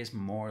 holidays,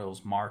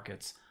 memorials,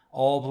 markets,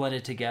 all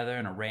blended together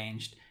and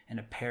arranged in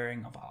a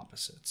pairing of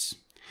opposites.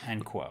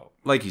 End quote.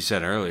 Like you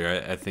said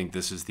earlier, I think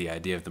this is the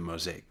idea of the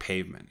mosaic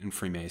pavement in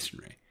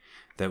Freemasonry.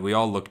 That we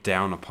all look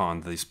down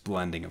upon this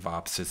blending of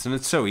opposites. And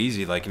it's so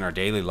easy, like in our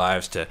daily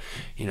lives, to,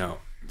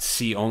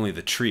 see only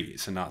the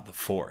trees and not the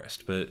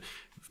forest. But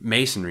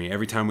Masonry,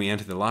 every time we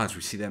enter the lodge,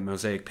 we see that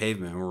mosaic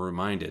pavement, and we're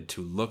reminded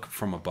to look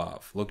from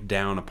above, look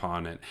down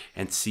upon it,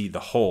 and see the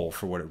whole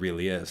for what it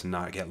really is, and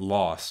not get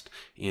lost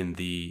in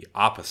the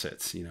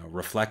opposites,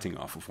 reflecting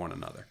off of one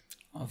another.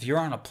 If you're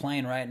on a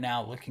plane right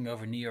now looking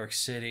over New York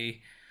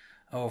City,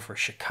 over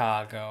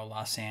Chicago,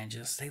 Los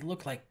Angeles, they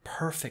look like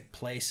perfect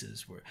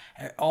places where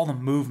all the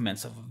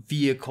movements of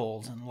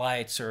vehicles and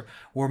lights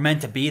were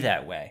meant to be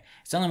that way.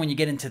 It's only when you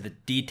get into the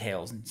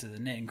details, into the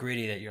nitty and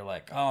gritty, that you're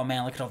like, oh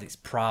man, look at all these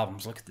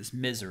problems, look at this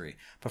misery.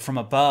 But from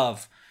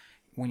above,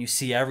 when you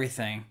see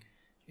everything,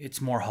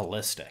 it's more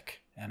holistic.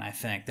 And I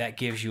think that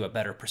gives you a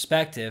better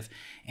perspective.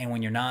 And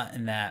when you're not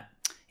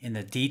in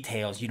the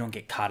details, you don't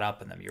get caught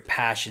up in them. Your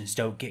passions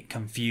don't get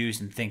confused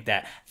and think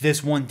that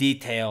this one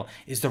detail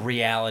is the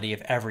reality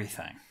of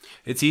everything.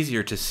 It's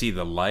easier to see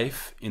the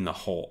life in the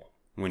whole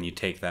when you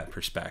take that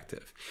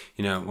perspective.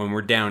 When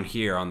we're down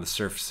here on the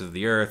surface of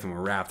the earth and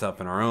we're wrapped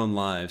up in our own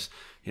lives,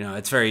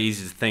 it's very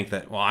easy to think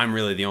that, well, I'm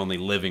really the only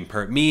living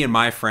person. Me and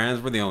my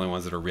friends, we're the only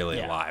ones that are really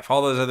alive.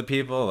 All those other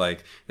people,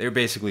 they're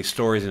basically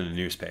stories in a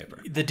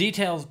newspaper. The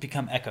details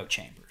become echo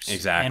chambers.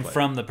 Exactly. And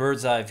from the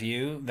bird's eye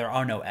view, there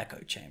are no echo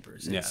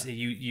chambers. It's,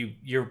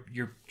 you're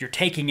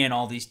taking in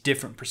all these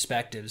different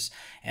perspectives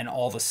and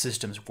all the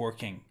systems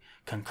working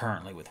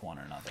concurrently with one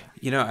another.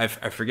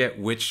 I forget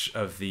which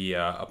of the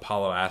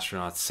Apollo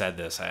astronauts said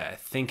this. I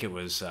think it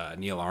was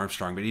Neil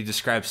Armstrong, but he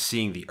describes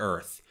seeing the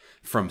Earth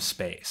from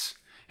space.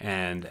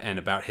 And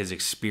about his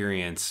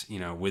experience,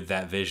 with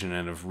that vision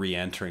and of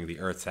re-entering the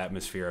Earth's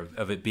atmosphere,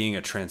 of it being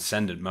a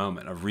transcendent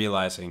moment, of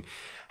realizing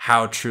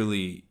how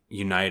truly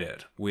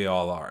united we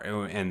all are,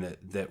 and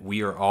that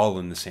we are all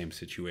in the same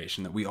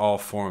situation, that we all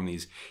form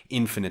these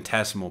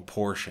infinitesimal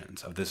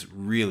portions of this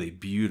really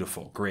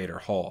beautiful greater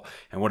whole.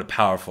 And what a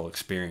powerful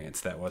experience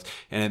that was.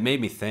 And it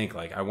made me think,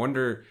 I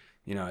wonder...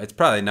 it's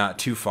probably not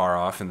too far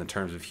off in the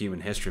terms of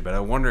human history, but I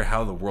wonder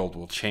how the world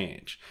will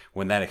change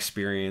when that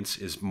experience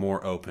is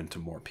more open to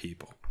more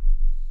people.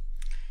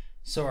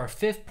 So our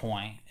 5th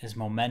point is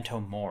memento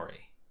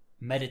mori.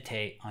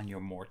 Meditate on your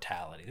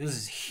mortality. This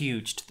is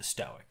huge to the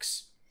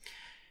Stoics.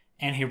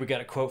 And here we got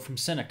a quote from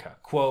Seneca.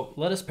 Quote,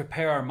 let us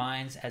prepare our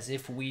minds as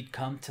if we'd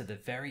come to the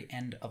very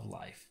end of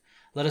life.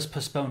 Let us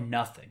postpone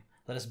nothing.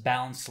 Let us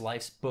balance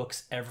life's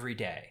books every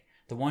day.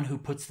 The one who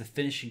puts the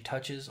finishing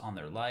touches on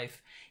their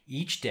life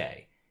each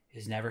day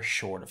is never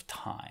short of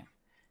time.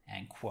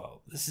 End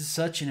quote. This is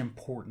such an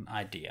important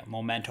idea,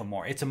 memento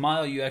mori. It's a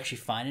motto you actually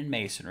find in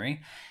Masonry,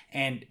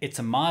 and it's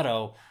a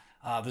motto.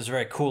 There's a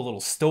very cool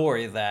little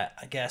story that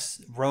I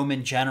guess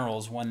Roman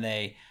generals, when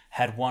they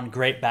had won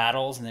great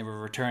battles and they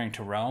were returning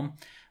to Rome,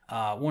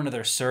 one of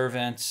their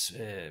servants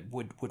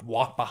would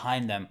walk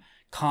behind them,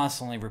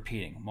 constantly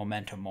repeating,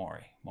 memento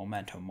mori,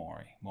 memento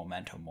mori,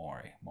 memento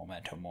mori,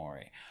 memento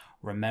mori.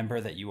 Remember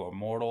that you are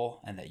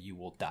mortal and that you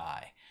will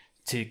die,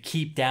 to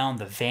keep down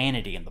the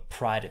vanity and the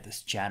pride of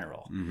this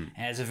general. Mm-hmm.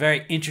 And it's a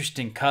very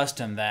interesting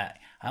custom that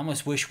I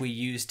almost wish we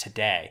used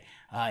today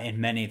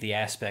in many of the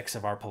aspects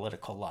of our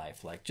political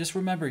life. Just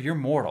remember you're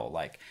mortal.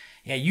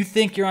 You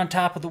think you're on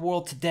top of the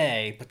world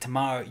today, but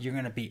tomorrow you're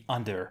going to be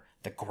under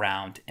the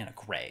ground in a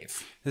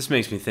grave. This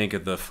makes me think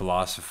of the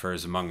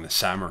philosophers among the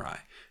samurai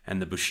and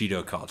the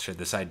Bushido culture,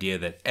 this idea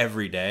that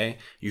every day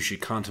you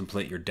should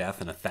contemplate your death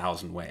in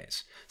 1,000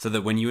 ways, so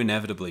that when you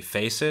inevitably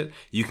face it,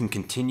 you can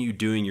continue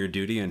doing your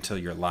duty until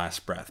your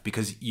last breath,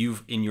 because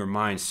you've, in your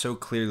mind, so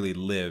clearly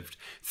lived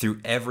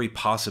through every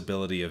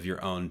possibility of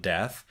your own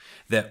death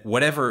that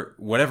whatever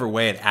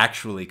way it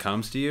actually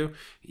comes to you,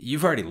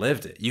 you've already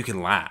lived it. You can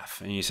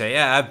laugh and you say,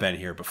 yeah, I've been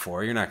here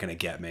before. You're not going to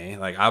get me.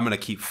 Like, I'm going to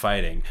keep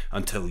fighting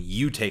until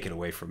you take it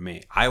away from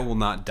me. I will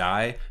not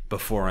die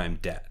before I'm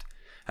dead.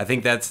 I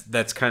think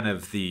that's kind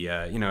of the,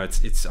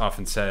 it's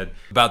often said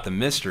about the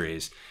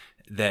mysteries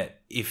that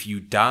if you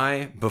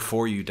die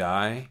before you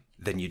die,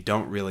 then you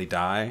don't really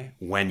die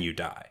when you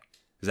die.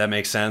 Does that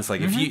make sense?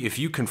 Like, if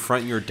you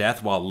confront your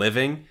death while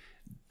living,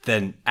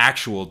 then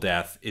actual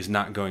death is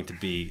not going to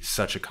be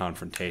such a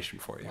confrontation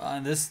for you. Well,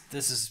 and this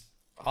is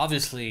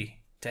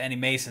obviously, to any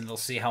Mason, they'll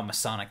see how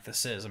Masonic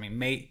this is. I mean,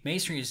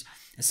 Masonry is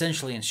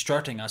essentially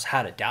instructing us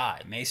how to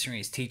die. Masonry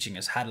is teaching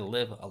us how to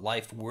live a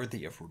life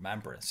worthy of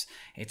remembrance.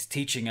 It's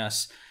teaching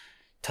us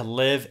to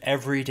live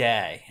every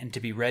day and to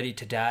be ready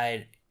to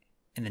die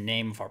in the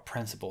name of our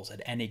principles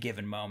at any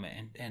given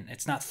moment. And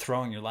it's not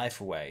throwing your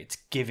life away. It's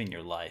giving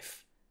your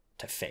life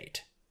to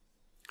fate.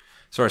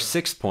 So our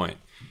 6th point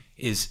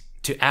is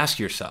to ask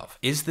yourself,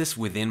 is this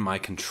within my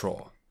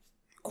control?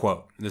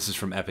 Quote, this is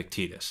from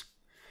Epictetus.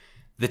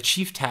 The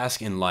chief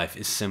task in life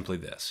is simply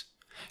this: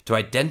 to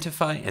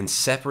identify and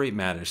separate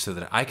matters so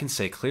that I can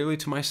say clearly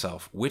to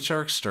myself which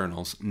are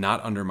externals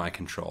not under my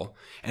control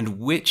and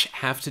which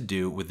have to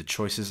do with the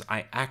choices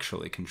I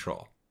actually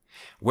control.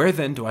 Where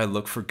then do I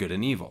look for good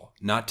and evil,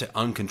 not to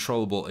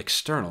uncontrollable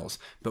externals,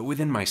 but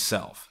within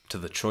myself, to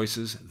the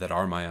choices that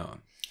are my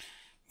own?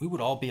 We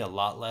would all be a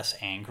lot less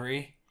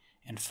angry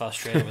and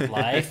frustrated with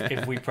life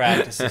if we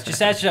practice this.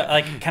 Just ask yourself,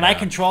 like, can I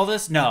control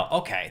this? No.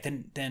 Okay,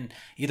 then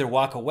either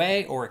walk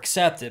away or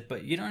accept it.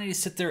 But you don't need to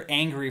sit there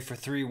angry for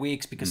 3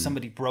 weeks because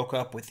somebody broke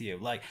up with you.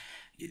 Like,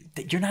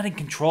 you're not in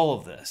control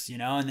of this,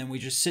 And then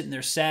we're just sitting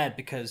there sad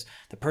because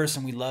the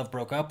person we love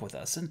broke up with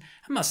us. And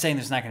I'm not saying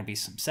there's not going to be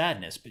some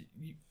sadness, but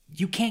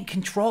you can't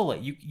control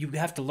it. You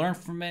have to learn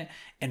from it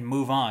and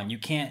move on. You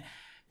can't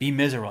be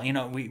miserable.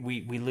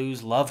 We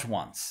lose loved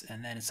ones,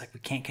 and then it's like we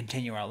can't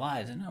continue our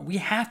lives. And no, we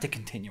have to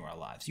continue our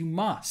lives. You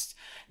must.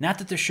 Not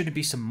that there shouldn't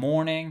be some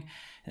mourning,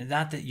 and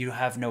not that you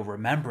have no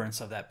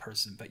remembrance of that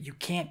person, but you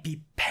can't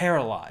be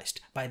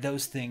paralyzed by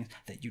those things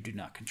that you do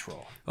not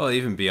control. Well,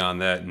 even beyond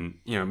that, and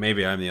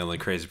maybe I'm the only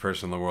crazy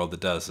person in the world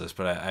that does this,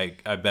 but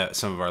I bet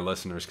some of our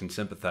listeners can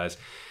sympathize.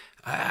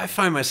 I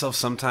find myself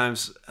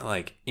sometimes,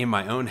 like, in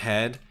my own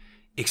head,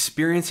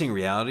 experiencing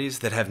realities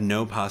that have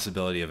no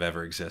possibility of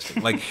ever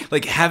existing.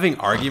 Like having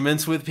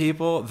arguments with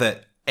people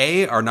that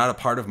A, are not a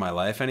part of my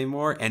life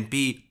anymore, and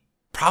B,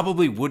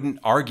 probably wouldn't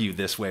argue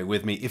this way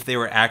with me if they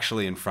were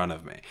actually in front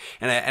of me.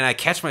 And I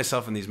catch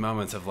myself in these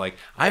moments of like,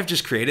 I've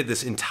just created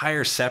this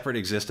entire separate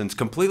existence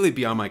completely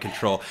beyond my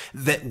control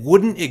that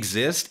wouldn't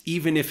exist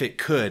even if it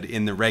could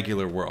in the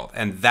regular world.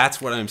 And that's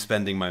what I'm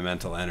spending my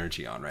mental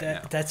energy on right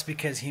now. That's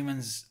because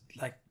humans,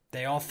 like,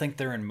 they all think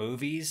they're in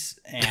movies,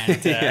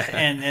 and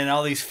and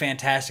all these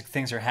fantastic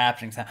things are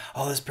happening.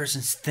 Oh, this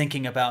person's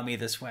thinking about me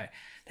this way.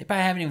 They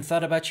probably haven't even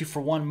thought about you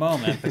for one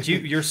moment, but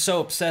you're so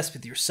obsessed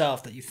with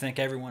yourself that you think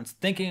everyone's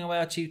thinking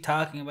about you,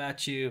 talking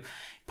about you,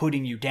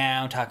 putting you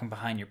down, talking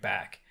behind your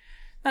back.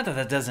 Not that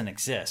that doesn't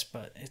exist,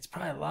 but it's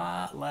probably a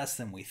lot less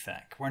than we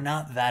think. We're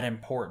not that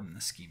important in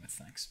the scheme of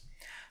things.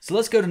 So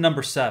let's go to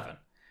number 7,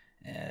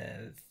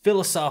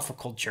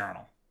 philosophical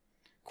journal.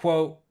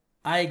 Quote,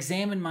 I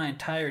examine my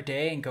entire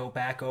day and go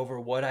back over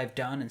what I've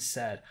done and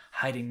said,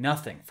 hiding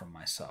nothing from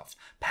myself,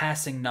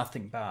 passing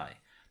nothing by.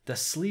 The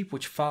sleep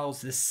which follows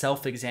this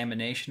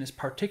self-examination is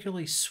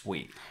particularly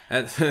sweet.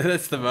 That's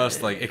the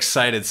most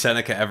excited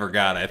Seneca ever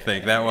got, I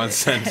think. That one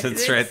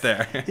sentence right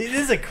there. It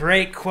is a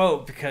great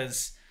quote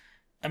because,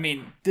 I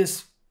mean,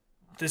 this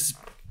is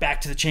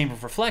back to the chamber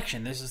of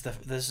reflection. This is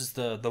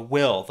the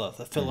will,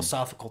 the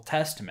philosophical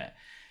testament.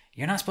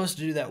 You're not supposed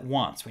to do that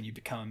once when you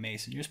become a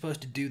Mason. You're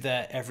supposed to do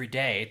that every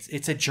day.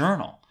 It's a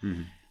journal.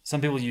 Mm-hmm.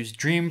 Some people use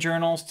dream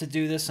journals to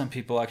do this. Some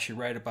people actually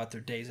write about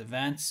their day's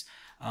events.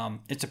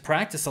 It's a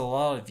practice a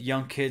lot of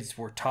young kids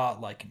were taught,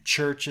 like in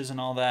churches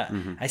and all that.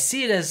 Mm-hmm. I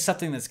see it as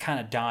something that's kind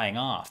of dying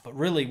off. But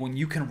really, when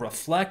you can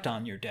reflect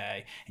on your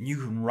day and you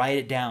can write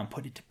it down,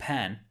 put it to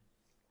pen,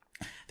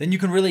 then you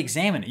can really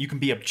examine it. You can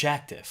be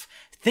objective.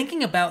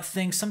 Thinking about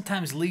things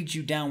sometimes leads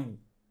you down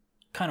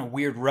kind of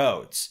weird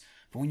roads.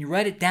 But when you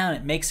write it down,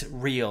 it makes it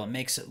real, it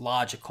makes it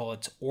logical,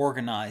 it's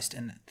organized,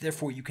 and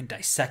therefore you can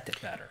dissect it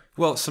better.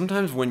 Well,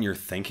 sometimes when you're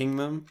thinking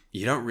them,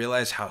 you don't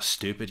realize how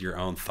stupid your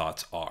own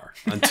thoughts are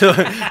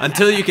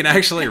until you can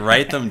actually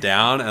write them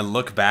down and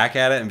look back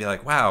at it and be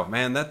like, wow,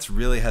 man, that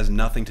really has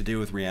nothing to do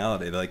with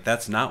reality. Like,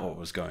 that's not what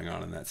was going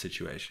on in that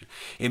situation.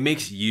 It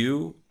makes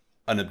you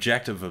an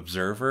objective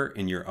observer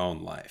in your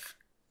own life.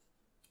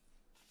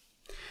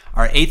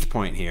 Our 8th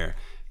point here,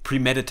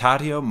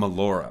 premeditatio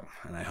malorum.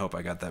 And I hope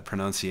I got that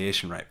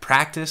pronunciation right.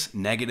 Practice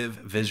negative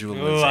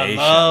visualization. Ooh, I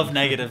love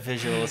negative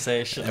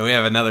visualization. And we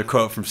have another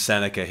quote from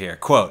Seneca here.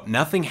 Quote,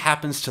 "Nothing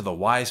happens to the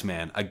wise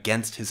man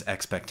against his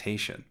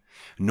expectation,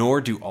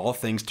 nor do all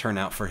things turn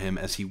out for him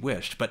as he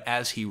wished, but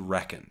as he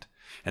reckoned.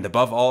 And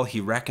above all, he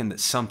reckoned that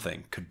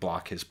something could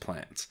block his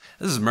plans."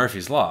 This is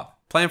Murphy's Law.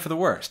 Plan for the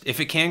worst. If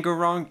it can go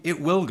wrong,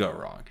 it will go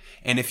wrong.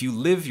 And if you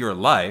live your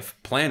life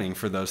planning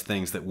for those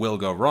things that will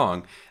go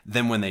wrong,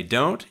 then when they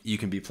don't, you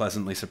can be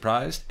pleasantly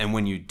surprised. And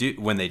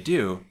when they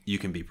do, you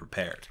can be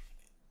prepared.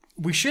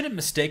 We shouldn't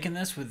mistaken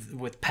this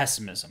with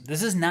pessimism.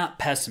 This is not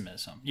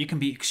pessimism. You can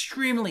be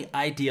extremely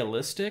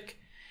idealistic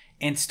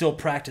and still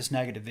practice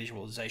negative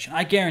visualization.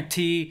 I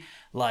guarantee,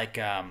 like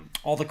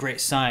all the great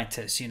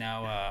scientists,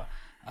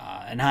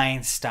 an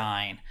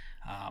Einstein,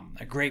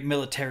 great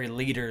military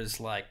leaders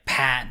like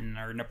Patton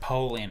or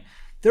Napoleon,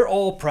 they're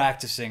all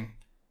practicing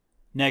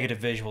negative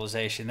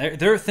visualization.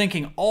 They're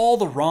thinking all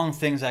the wrong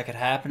things that could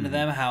happen to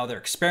them, how their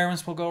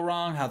experiments will go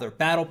wrong, how their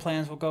battle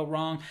plans will go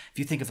wrong. If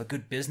you think of a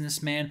good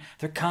businessman,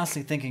 they're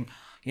constantly thinking,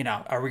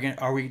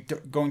 are we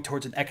going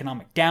towards an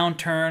economic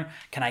downturn?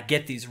 Can I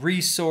get these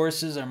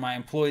resources? Are my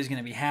employees going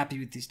to be happy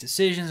with these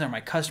decisions? Are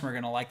my customer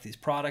going to like these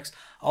products?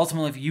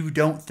 Ultimately, if you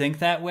don't think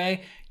that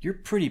way, you're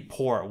pretty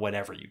poor at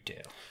whatever you do.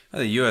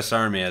 The U.S.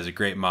 Army has a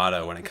great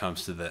motto when it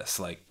comes to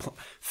this. Like,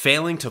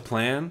 failing to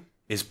plan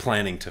is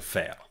planning to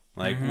fail.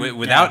 Like,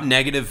 without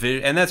negative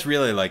and that's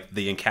really like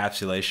the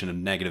encapsulation of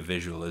negative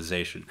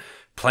visualization.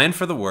 Plan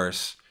for the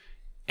worst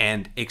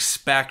and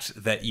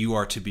expect that you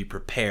are to be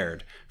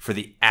prepared for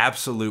the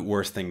absolute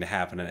worst thing to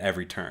happen at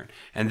every turn.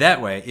 And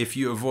that way, if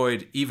you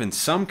avoid even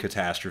some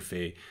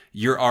catastrophe,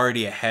 you're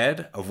already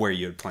ahead of where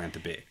you had planned to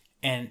be.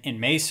 And in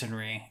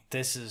Masonry,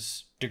 this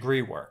is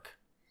degree work.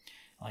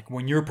 Like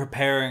when you're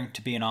preparing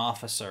to be an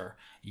officer,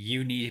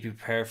 you need to be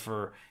prepared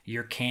for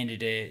your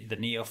candidate, the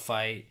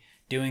neophyte,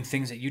 doing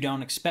things that you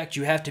don't expect.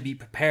 You have to be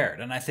prepared.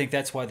 And I think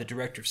that's why the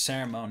director of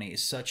ceremony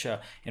is such an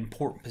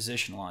important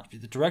position to launch.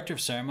 The director of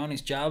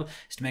ceremony's job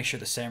is to make sure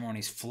the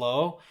ceremonies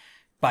flow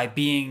by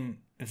being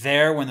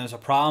there when there's a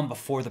problem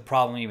before the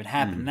problem even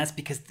happened. And that's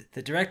because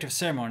the director of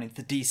ceremony,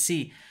 the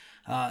DC,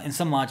 in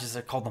some lodges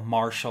they're called the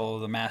marshal,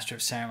 the master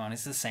of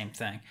ceremonies. It's the same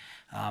thing.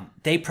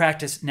 They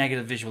practice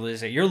negative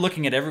visualization. You're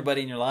looking at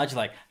everybody in your lodge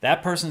like,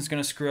 that person's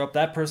going to screw up,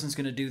 that person's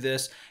going to do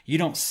this. You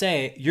don't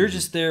say it. You're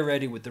just there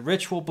ready with the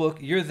ritual book.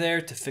 You're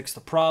there to fix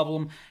the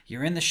problem.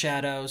 You're in the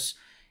shadows,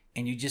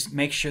 and you just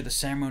make sure the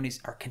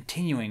ceremonies are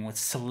continuing with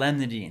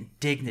solemnity and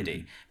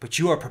dignity, but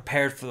you are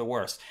prepared for the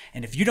worst.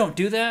 And if you don't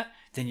do that,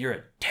 then you're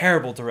a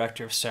terrible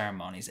director of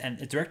ceremonies.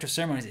 And a director of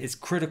ceremonies is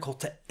critical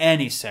to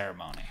any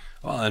ceremony.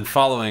 Well, and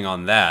following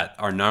on that,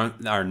 our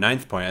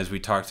ninth point, as we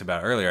talked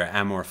about earlier,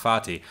 amor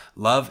fati,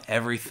 love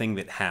everything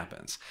that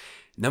happens.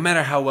 No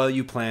matter how well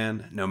you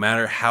plan, no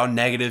matter how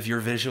negative your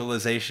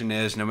visualization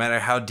is, no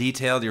matter how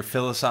detailed your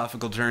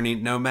philosophical journey,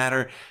 no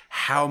matter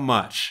how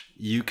much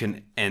you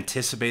can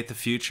anticipate the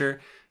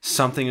future,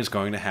 something is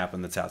going to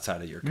happen that's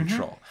outside of your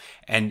control.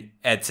 And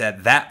it's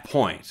at that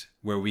point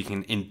where we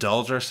can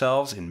indulge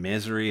ourselves in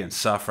misery and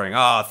suffering.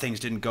 Oh, things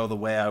didn't go the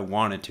way I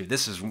wanted to.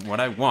 This is what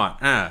I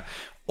want.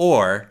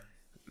 Or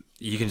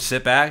you can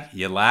sit back,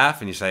 you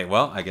laugh, and you say,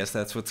 well, I guess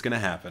that's what's going to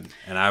happen.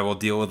 And I will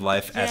deal with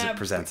life as it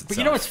presents itself. But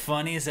you know what's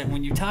funny is that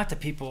when you talk to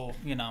people,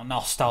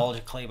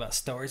 nostalgically about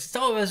stories, it's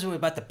always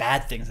about the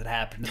bad things that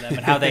happened to them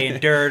and how they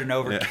endured and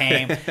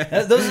overcame.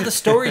 Those are the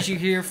stories you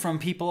hear from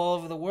people all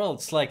over the world.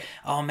 It's like,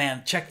 oh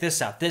man, check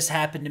this out. This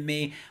happened to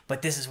me,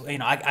 but this is,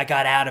 I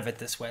got out of it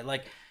this way.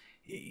 Like,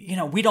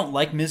 we don't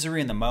like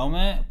misery in the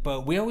moment,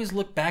 but we always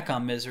look back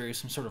on misery with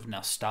some sort of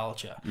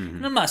nostalgia.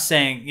 And I'm not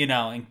saying,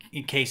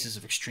 in cases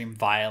of extreme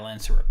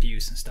violence or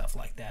abuse and stuff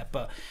like that,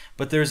 but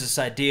there's this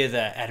idea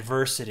that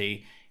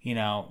adversity,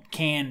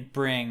 can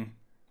bring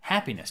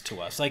happiness to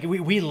us. Like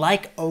we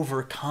like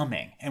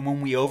overcoming, and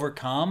when we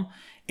overcome,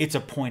 it's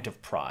a point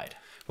of pride.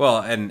 Well,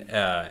 and,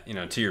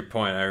 to your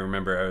point, I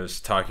remember I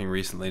was talking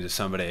recently to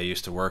somebody I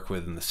used to work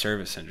with in the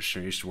service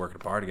industry. We used to work at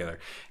a bar together.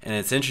 And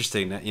it's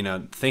interesting that,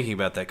 thinking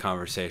about that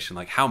conversation,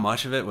 like how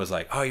much of it was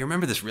like, oh, you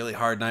remember this really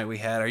hard night we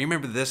had? Or you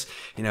remember this,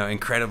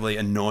 incredibly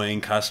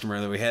annoying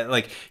customer that we had?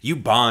 Like you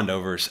bond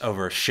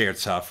over shared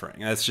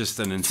suffering. That's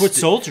just it's what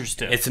soldiers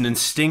do. It's an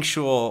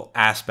instinctual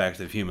aspect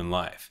of human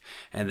life.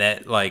 And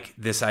that like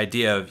this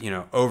idea of,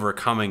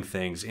 overcoming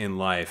things in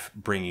life,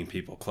 bringing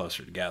people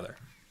closer together.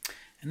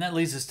 And that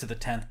leads us to the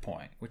 10th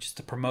point, which is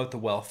to promote the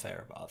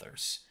welfare of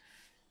others.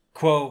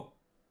 Quote,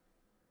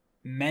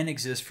 men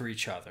exist for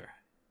each other,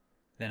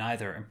 then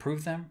either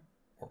improve them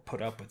or put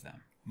up with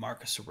them.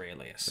 Marcus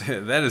Aurelius.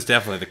 That is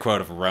definitely the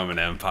quote of a Roman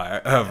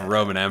emperor.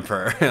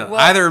 Well,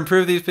 either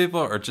improve these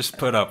people or just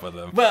put up with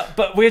them. Well,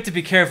 but we have to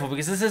be careful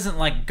because this isn't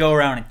like go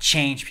around and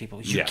change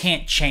people. You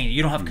can't change.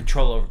 You don't have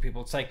control over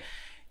people. It's like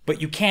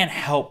but you can't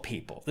help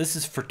people. This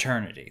is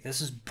fraternity.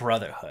 This is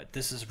brotherhood.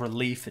 This is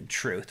relief and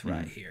truth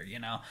right here. You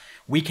know,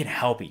 we can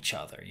help each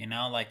other. You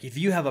know, like if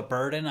you have a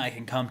burden, I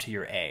can come to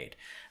your aid.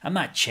 I'm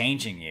not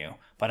changing you,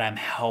 but I'm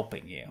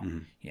helping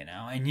you, you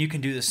know, and you can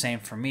do the same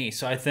for me.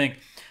 So I think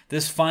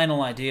this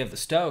final idea of the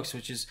Stoics,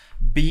 which is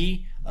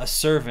be a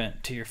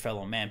servant to your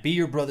fellow man, be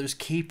your brother's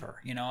keeper.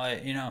 You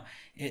know,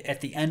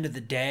 at the end of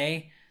the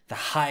day, the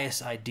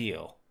highest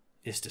ideal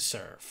is to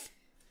serve.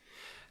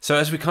 So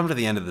as we come to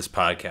the end of this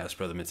podcast,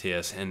 Brother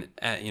Matthias, and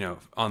you know,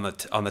 on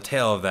the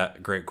tail of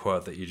that great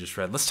quote that you just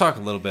read, let's talk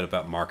a little bit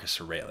about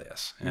Marcus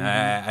Aurelius.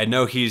 I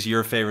know he's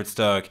your favorite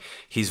Stoic.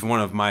 He's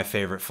one of my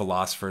favorite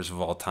philosophers of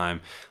all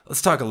time.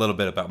 Let's talk a little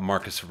bit about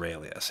Marcus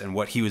Aurelius and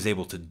what he was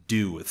able to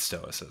do with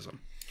Stoicism.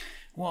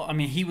 Well, I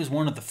mean, he was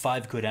one of the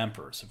 5 good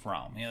emperors of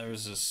Rome. You know, there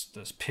was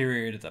this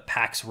period of the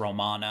Pax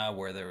Romana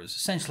where there was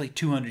essentially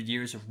 200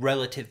 years of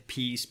relative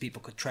peace.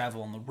 People could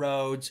travel on the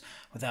roads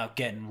without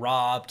getting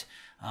robbed.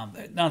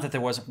 Not that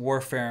there wasn't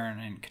warfare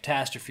and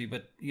catastrophe,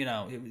 but you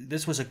know,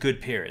 this was a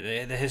good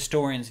period. The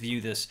historians view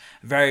this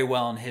very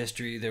well in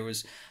history.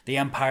 The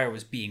empire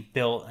was being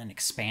built and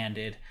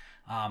expanded,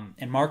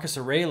 and Marcus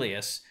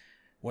Aurelius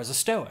was a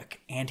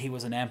Stoic, and he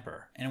was an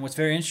emperor. And what's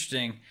very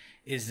interesting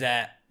is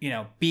that, you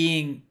know,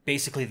 being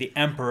basically the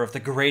emperor of the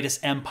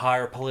greatest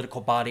empire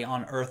political body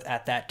on earth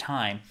at that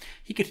time,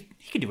 he could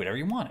do whatever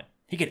he wanted.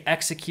 He could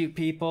execute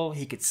people.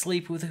 He could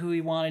sleep with who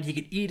he wanted. He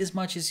could eat as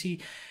much as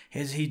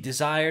he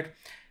desired.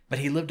 But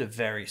he lived a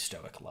very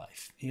Stoic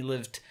life. He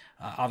lived,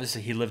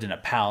 obviously, he lived in a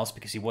palace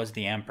because he was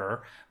the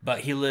emperor.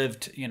 But he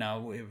lived, you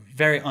know,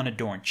 very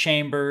unadorned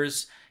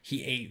chambers.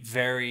 He ate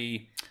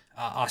very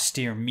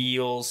austere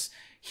meals.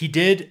 He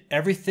did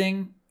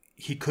everything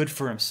he could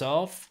for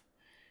himself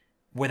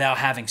without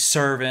having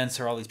servants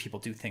or all these people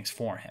do things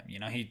for him. You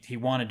know, he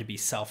wanted to be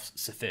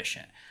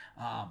self-sufficient.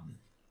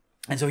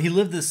 And so he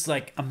lived this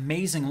like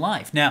amazing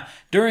life. Now,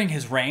 during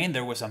his reign,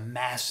 there was a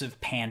massive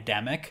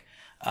pandemic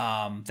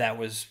that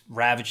was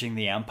ravaging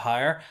the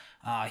empire.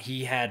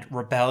 He had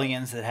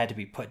rebellions that had to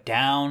be put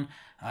down.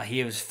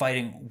 He was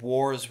fighting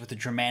wars with the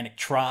Germanic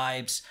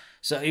tribes.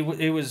 So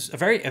it was a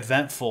very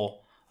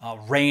eventful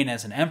reign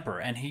as an emperor,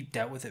 and he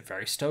dealt with it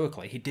very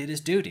stoically. He did his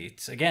duty.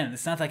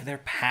 It's not like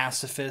they're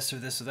pacifists or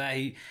this or that.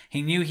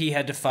 He knew he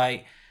had to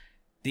fight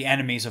the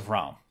enemies of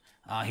Rome.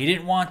 He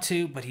didn't want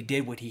to, but he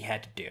did what he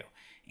had to do.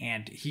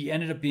 And he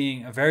ended up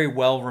being a very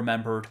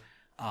well-remembered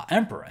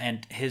emperor.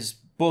 And his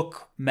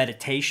book,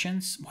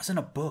 Meditations, wasn't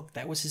a book.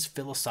 That was his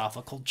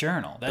philosophical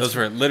journal. Those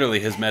were literally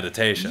his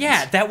meditations.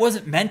 Yeah, that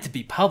wasn't meant to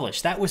be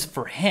published. That was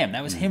for him.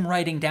 That was him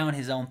writing down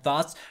his own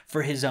thoughts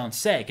for his own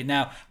sake. And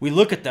now we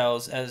look at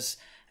those as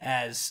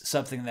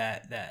something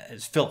that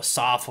is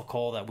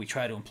philosophical that we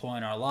try to employ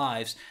in our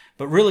lives,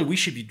 but really we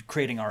should be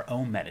creating our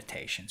own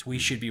meditations. We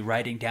should be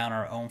writing down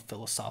our own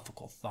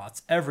philosophical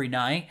thoughts every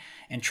night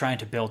and trying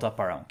to build up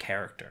our own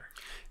character.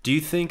 Do you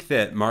think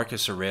that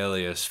Marcus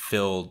Aurelius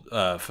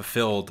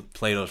fulfilled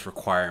Plato's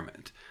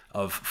requirement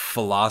of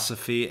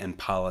philosophy and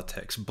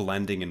politics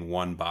blending in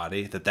one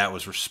body, that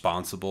was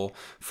responsible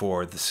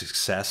for the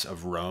success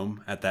of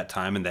Rome at that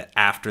time, and that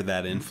after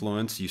that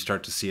influence, you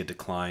start to see a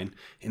decline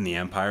in the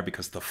empire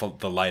because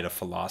the light of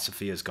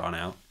philosophy has gone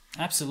out?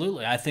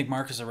 Absolutely. I think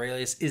Marcus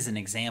Aurelius is an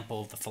example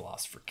of the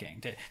philosopher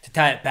king. To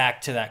tie it back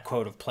to that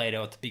quote of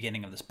Plato at the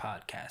beginning of this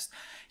podcast,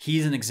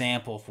 he's an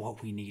example of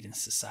what we need in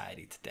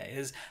society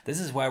today. This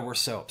is why we're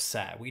so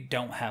upset. We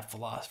don't have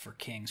philosopher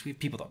kings. We have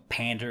people that are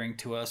pandering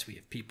to us. We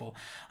have people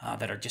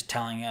that are just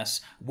telling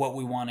us what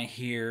we want to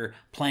hear,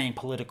 playing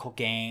political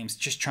games,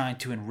 just trying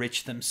to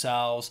enrich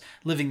themselves,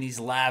 living these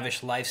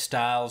lavish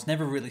lifestyles,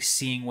 never really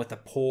seeing what the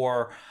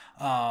poor...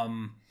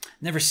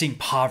 never seeing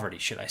poverty,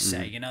 should I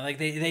say. You know, like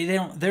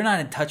they're not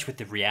in touch with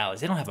the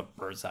realities. They don't have a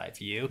bird's eye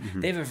view.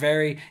 They have a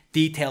very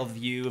detailed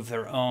view of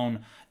their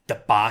own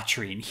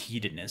debauchery and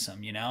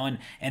hedonism, you know,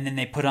 and then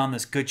they put on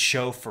this good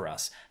show for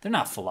us. They're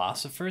not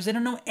philosophers. They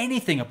don't know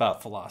anything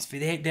about philosophy.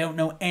 They don't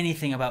know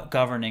anything about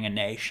governing a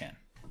nation.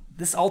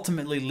 This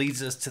ultimately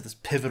leads us to this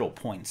pivotal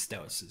point in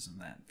Stoicism,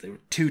 that there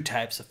were 2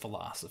 types of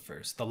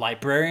philosophers, the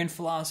librarian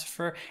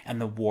philosopher and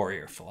the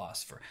warrior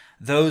philosopher.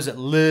 Those that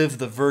live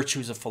the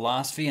virtues of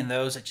philosophy and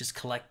those that just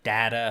collect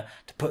data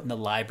to put in the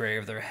library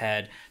of their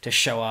head to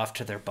show off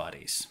to their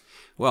buddies.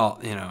 Well,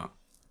 you know,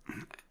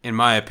 in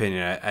my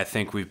opinion, I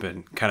think we've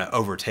been kind of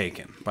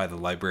overtaken by the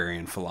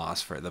librarian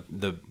philosopher,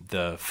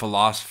 the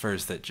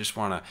philosophers that just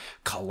want to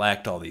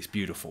collect all these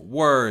beautiful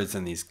words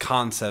and these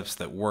concepts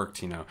that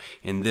worked, you know,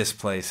 in this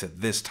place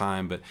at this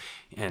time,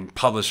 and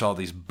publish all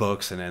these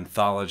books and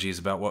anthologies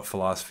about what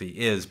philosophy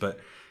is. But,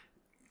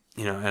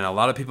 you know, and a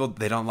lot of people,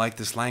 they don't like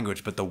this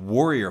language, but the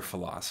warrior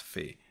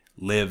philosophy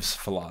lives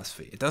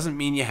philosophy. It doesn't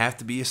mean you have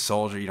to be a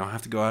soldier. You don't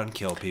have to go out and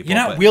kill people. You're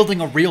not wielding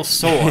a real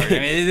sword. I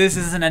mean, this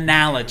is an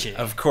analogy.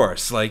 Of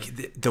course.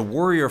 Like, the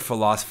warrior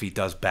philosophy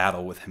does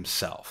battle with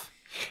himself.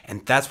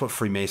 And that's what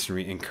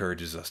Freemasonry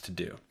encourages us to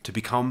do, to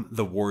become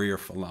the warrior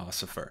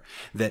philosopher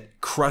that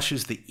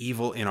crushes the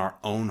evil in our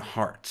own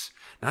hearts,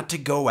 not to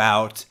go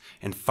out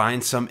and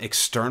find some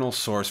external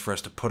source for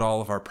us to put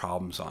all of our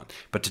problems on,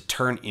 but to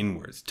turn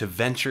inwards, to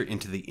venture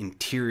into the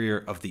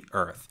interior of the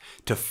earth,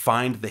 to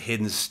find the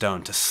hidden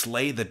stone, to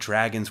slay the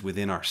dragons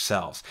within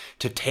ourselves,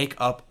 to take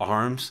up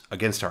arms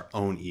against our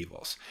own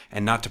evils,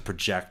 and not to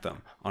project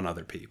them on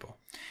other people.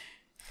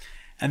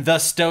 And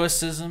thus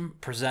Stoicism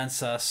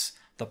presents us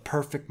the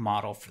perfect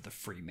model for the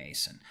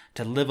Freemason,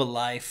 to live a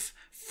life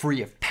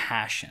free of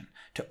passion,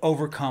 to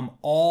overcome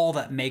all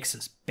that makes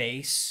us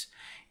base,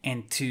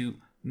 and to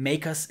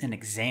make us an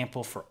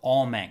example for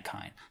all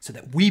mankind, so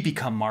that we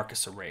become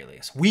Marcus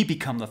Aurelius, we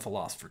become the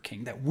philosopher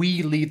king, that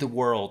we lead the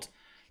world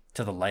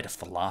to the light of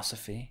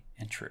philosophy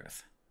and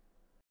truth.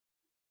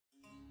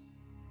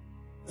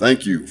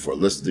 Thank you for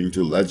listening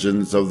to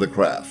Legends of the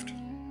Craft.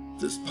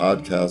 This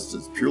podcast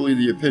is purely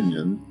the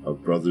opinion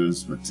of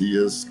brothers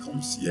Matthias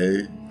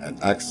Comsier and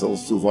Axel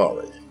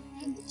Suvari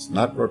and does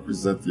not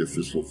represent the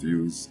official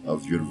views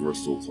of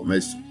Universal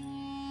Co-Masonry.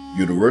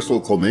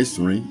 Universal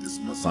Co-Masonry is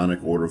a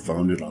Masonic order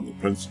founded on the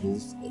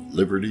principles of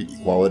liberty,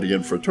 equality,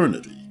 and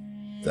fraternity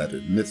that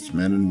admits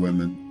men and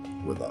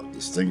women without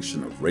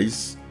distinction of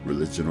race,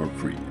 religion, or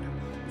creed.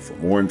 For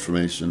more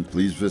information,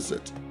 please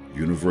visit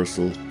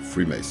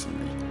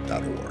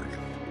universalfreemasonry.org.